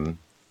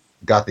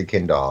Gothy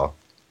Kendall.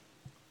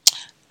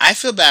 I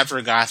feel bad for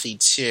Gothy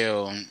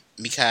too,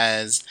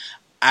 because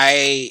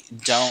I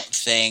don't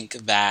think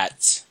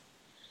that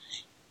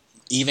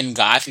even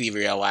Gothy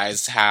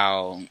realized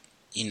how,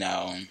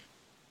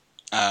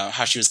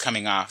 how she was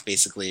coming off.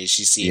 Basically,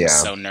 she seemed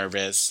so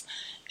nervous,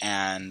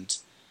 and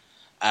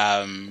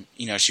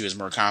she was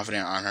more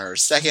confident on her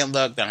second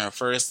look than her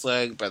first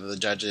look, but the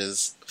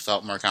judges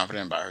felt more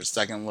confident about her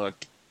second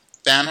look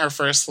than her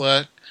first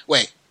look.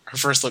 Wait, her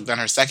first look than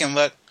her second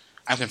look?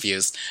 I'm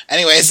confused.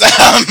 Anyways, but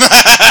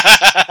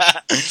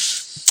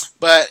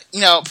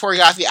poor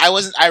Gothy.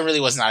 I really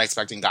was not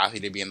expecting Gothy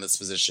to be in this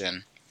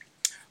position.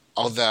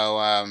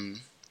 Although,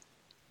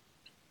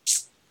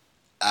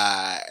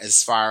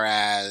 as far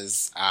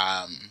as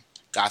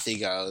Gothy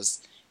goes,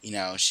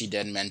 she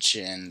did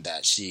mention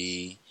that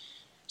she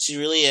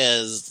really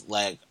is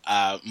like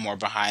more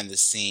behind the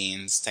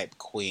scenes type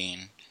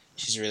queen.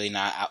 She's really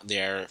not out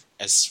there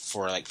as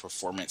for like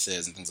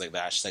performances and things like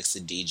that. She likes to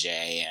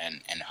DJ and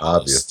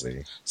host.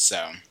 Obviously.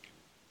 So,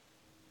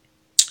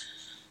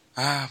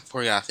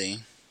 poor Gothy.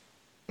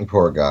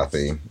 Poor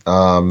Gothy.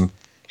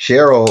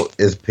 Cheryl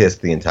is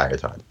pissed the entire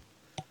time.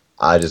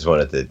 I just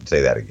wanted to say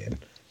that again.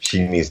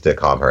 She needs to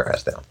calm her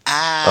ass down.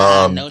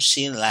 I know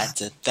she like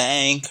to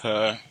thank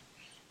her.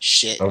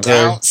 Shit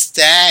don't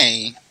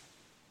stay.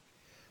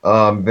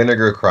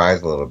 Vinegar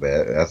cries a little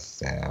bit. That's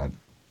sad.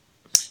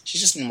 She's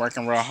just been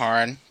working real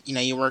hard.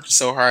 You work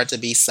so hard to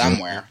be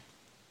somewhere.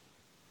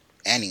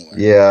 Anywhere.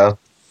 Yeah.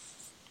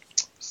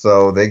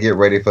 So they get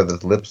ready for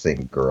this lip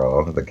sync,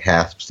 girl. The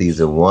cast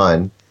season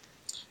 1.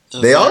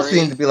 They all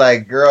seem to be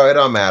like, girl, it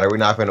don't matter. We're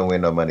not going to win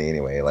no money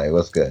anyway. Like,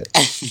 what's good?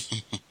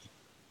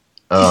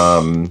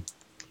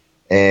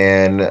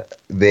 And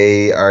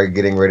they are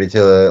getting ready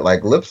to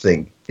like lip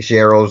sync.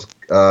 Cheryl's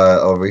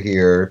over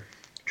here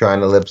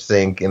trying to lip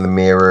sync in the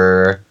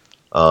mirror.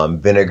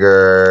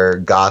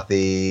 Vinegar,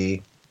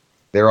 Gothy,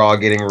 they're all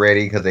getting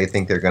ready because they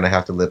think they're going to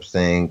have to lip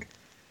sync.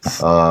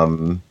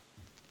 And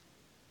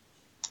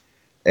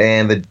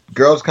the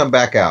girls come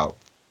back out.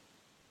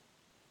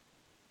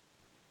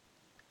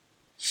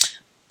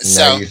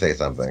 Now you say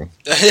something.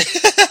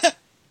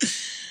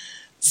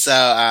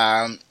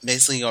 So,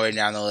 basically going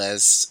down the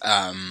list,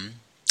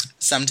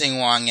 Something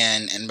Wong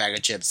and Bag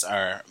of Chips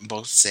are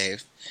both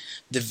safe.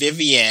 The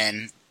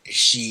Vivienne,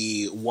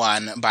 she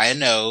won by a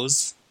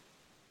nose.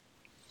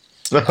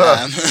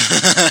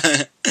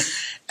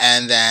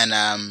 And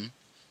then,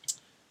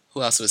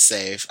 who else was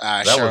safe?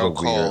 That Cheryl was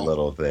a Cole. weird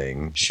little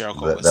thing. Cheryl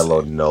Cole that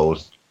little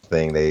nose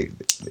thing they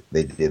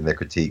did in their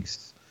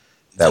critiques.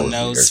 That the was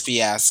nose weird.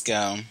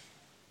 fiasco.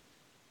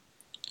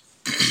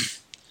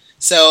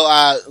 So,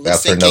 lip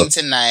That's her syncing note.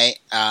 tonight,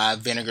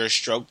 Vinegar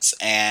Strokes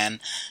and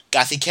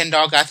Gothy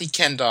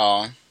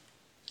Kendall.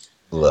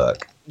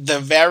 Look, The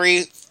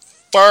very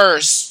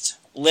first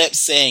lip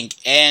sync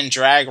in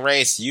Drag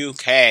Race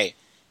UK it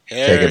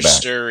back.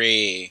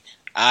 history.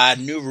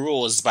 New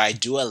Rules by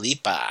Dua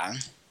Lipa.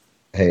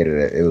 hated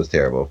it. It was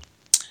terrible.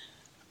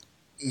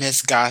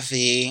 Miss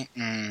Gothy.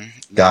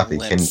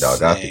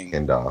 Gothy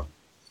Kendall.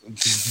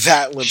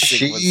 That lip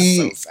sync was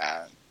so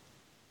sad.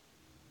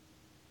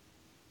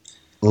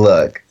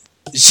 Look,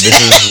 this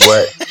is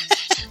what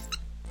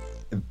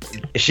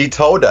she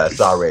told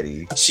us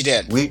already. She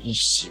did.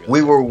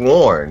 We were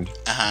warned.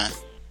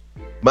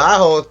 My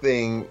whole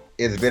thing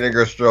is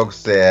Vinegar Strokes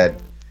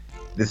said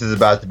this is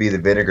about to be the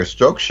Vinegar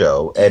Stroke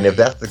show, and if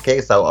that's the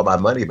case, I want my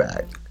money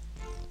back.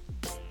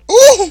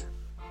 Ooh!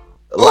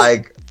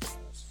 Like,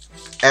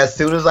 as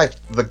soon as like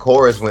the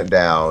chorus went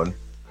down,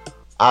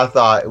 I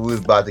thought we was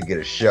about to get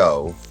a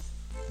show,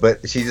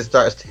 but she just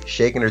starts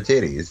shaking her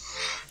titties.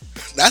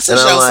 That's a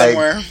show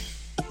somewhere.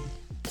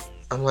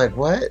 I'm like,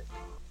 what?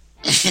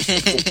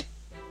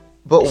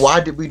 But why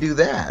did we do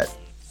that?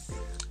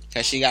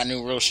 Because she got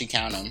new rules, she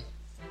count them.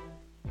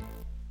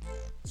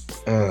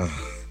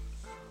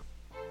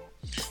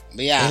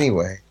 But yeah.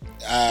 Anyway.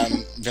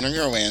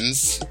 Vinegar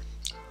wins.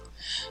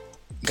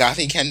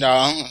 Gothy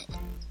Kendall,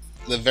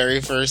 the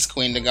very first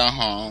queen to go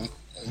home.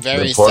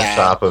 Very the pork sad.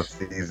 chop of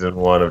season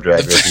 1 of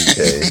Drag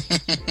Race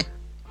UK.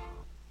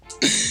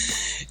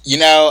 You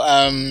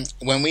know,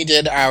 when we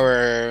did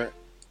our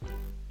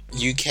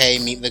UK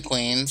Meet the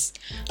Queens,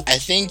 I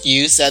think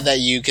you said that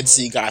you could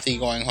see Gothy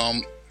going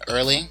home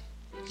early.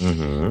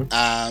 Mm-hmm.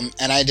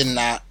 And I did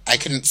not. I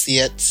couldn't see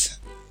it.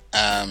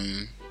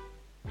 I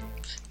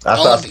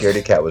thought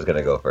Scaredy Cat was going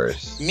to go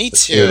first. Me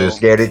too. Either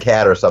Scaredy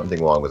Cat or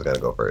Something Wrong was going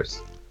to go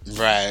first.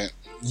 Right.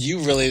 You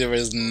really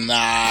was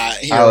not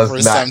here I was for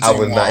not, Something I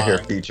was Wrong. not here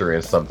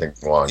featuring Something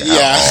Wrong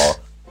Yeah. at all.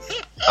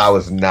 I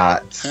was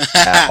not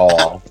at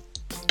all.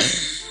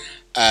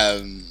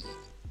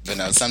 But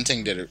no,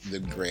 Something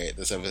did great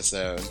this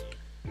episode.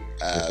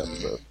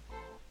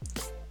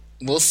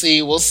 We'll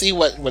see what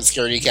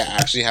Scaredy Cat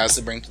actually has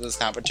to bring to this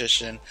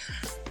competition.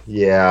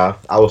 Yeah,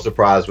 I was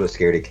surprised with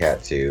Scaredy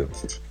Cat too.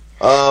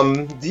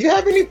 Do you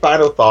have any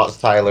final thoughts,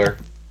 Tyler?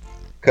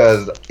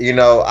 Because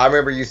I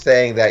remember you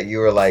saying that you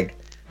were like,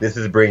 this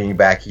is bringing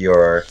back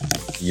your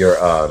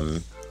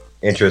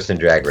interest in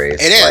Drag Race.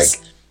 It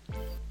is.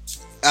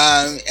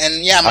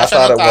 And yeah, my I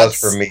thought it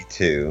thoughts, was for me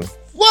too.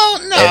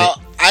 Well, no,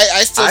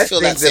 I still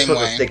feel that same way. I think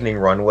this was a sickening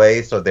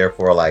runway, so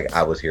therefore, like,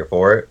 I was here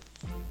for it.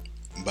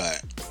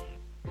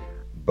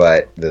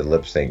 But the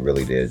lip sync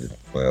really did.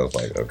 Well, I was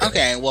like, okay.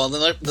 Okay, well,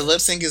 the lip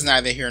sync is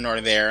neither here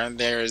nor there.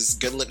 There's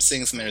good lip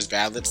syncs and there's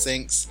bad lip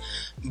syncs.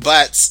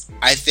 But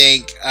I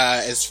think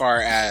as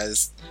far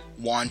as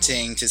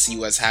wanting to see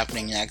what's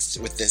happening next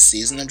with this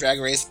season of Drag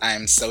Race,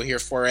 I'm so here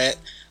for it.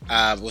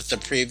 With the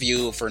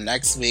preview for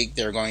next week,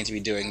 they're going to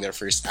be doing their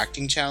first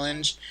acting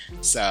challenge.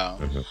 So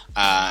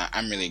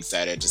I'm really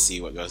excited to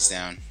see what goes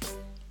down.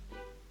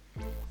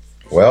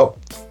 Well,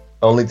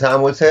 only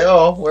time will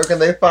tell. Where can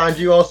they find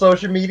you on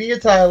social media,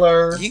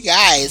 Tyler? You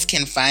guys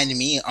can find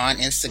me on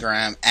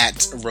Instagram at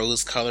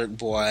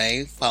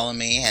RoseColoredBoy. Follow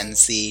me and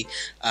see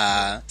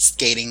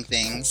skating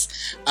things.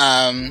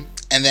 And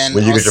then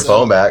when you get your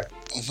phone back.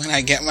 When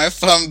I get my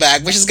phone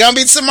back, which is gonna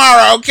be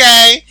tomorrow,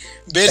 okay?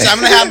 Bitch,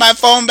 I'm gonna have my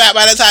phone back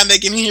by the time they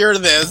can hear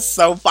this.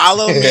 So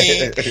follow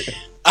me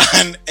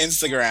on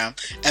Instagram.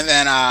 And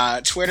then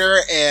Twitter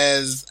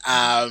is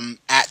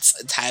at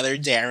Tyler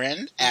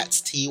Darren, at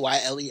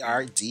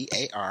TYLERDARON.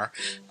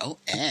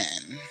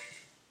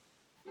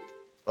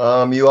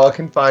 You all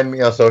can find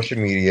me on social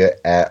media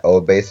at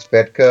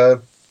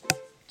OBaseFedka.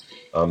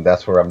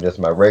 That's where I'm just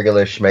my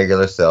regular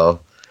schmegular self.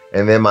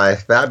 And then my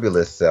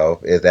fabulous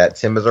self is at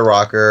Tim is a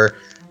Rocker.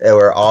 And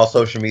we're all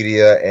social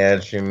media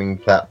and streaming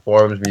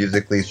platforms,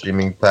 musically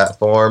streaming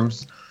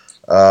platforms.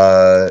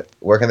 Where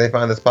can they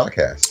find this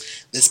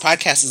podcast? This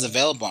podcast is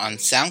available on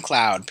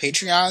SoundCloud,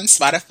 Patreon,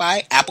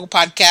 Spotify, Apple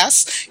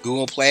Podcasts,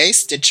 Google Play,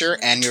 Stitcher,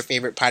 and your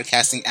favorite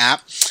podcasting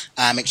app.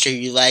 Make sure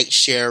you like,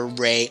 share,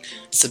 rate,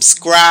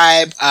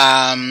 subscribe.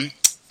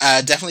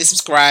 Definitely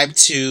subscribe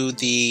to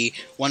the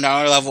 $1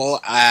 level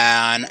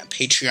on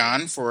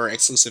Patreon for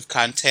exclusive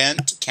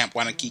content, Camp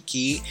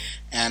Wanakiki,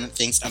 and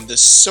things of the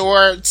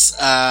sort.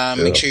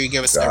 Make sure you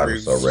give us a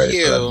review. I'm so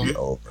ready for that to be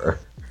over.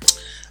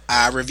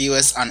 Review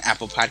us on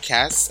Apple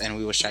Podcasts, and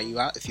we will shout you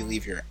out if you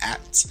leave your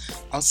 @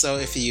 Also,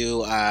 if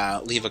you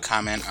leave a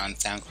comment on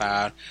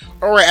SoundCloud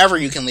or wherever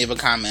you can leave a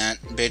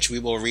comment, bitch, we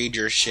will read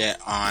your shit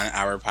on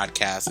our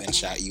podcast and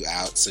shout you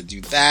out. So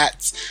do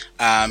that.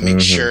 Make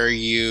sure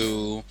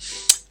you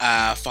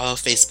follow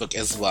Facebook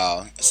as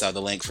well. So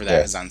the link for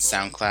that is on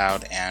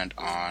SoundCloud and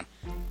on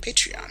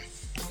Patreon.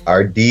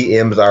 Our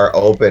DMs are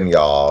open,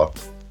 y'all.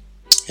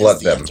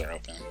 Flood them. Are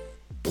open.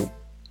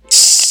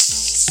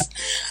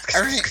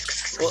 All right.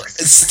 Well,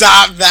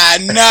 stop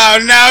that. No.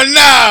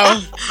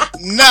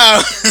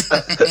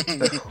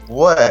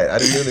 What? I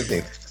didn't do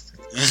anything.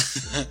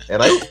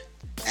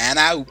 And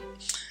I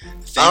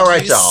Thank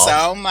right, you y'all.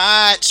 so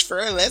much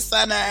for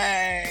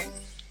listening.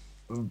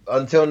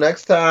 Until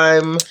next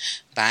time.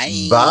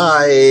 Bye.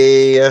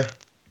 Bye.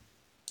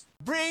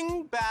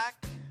 Bring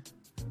back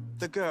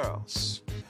the girls.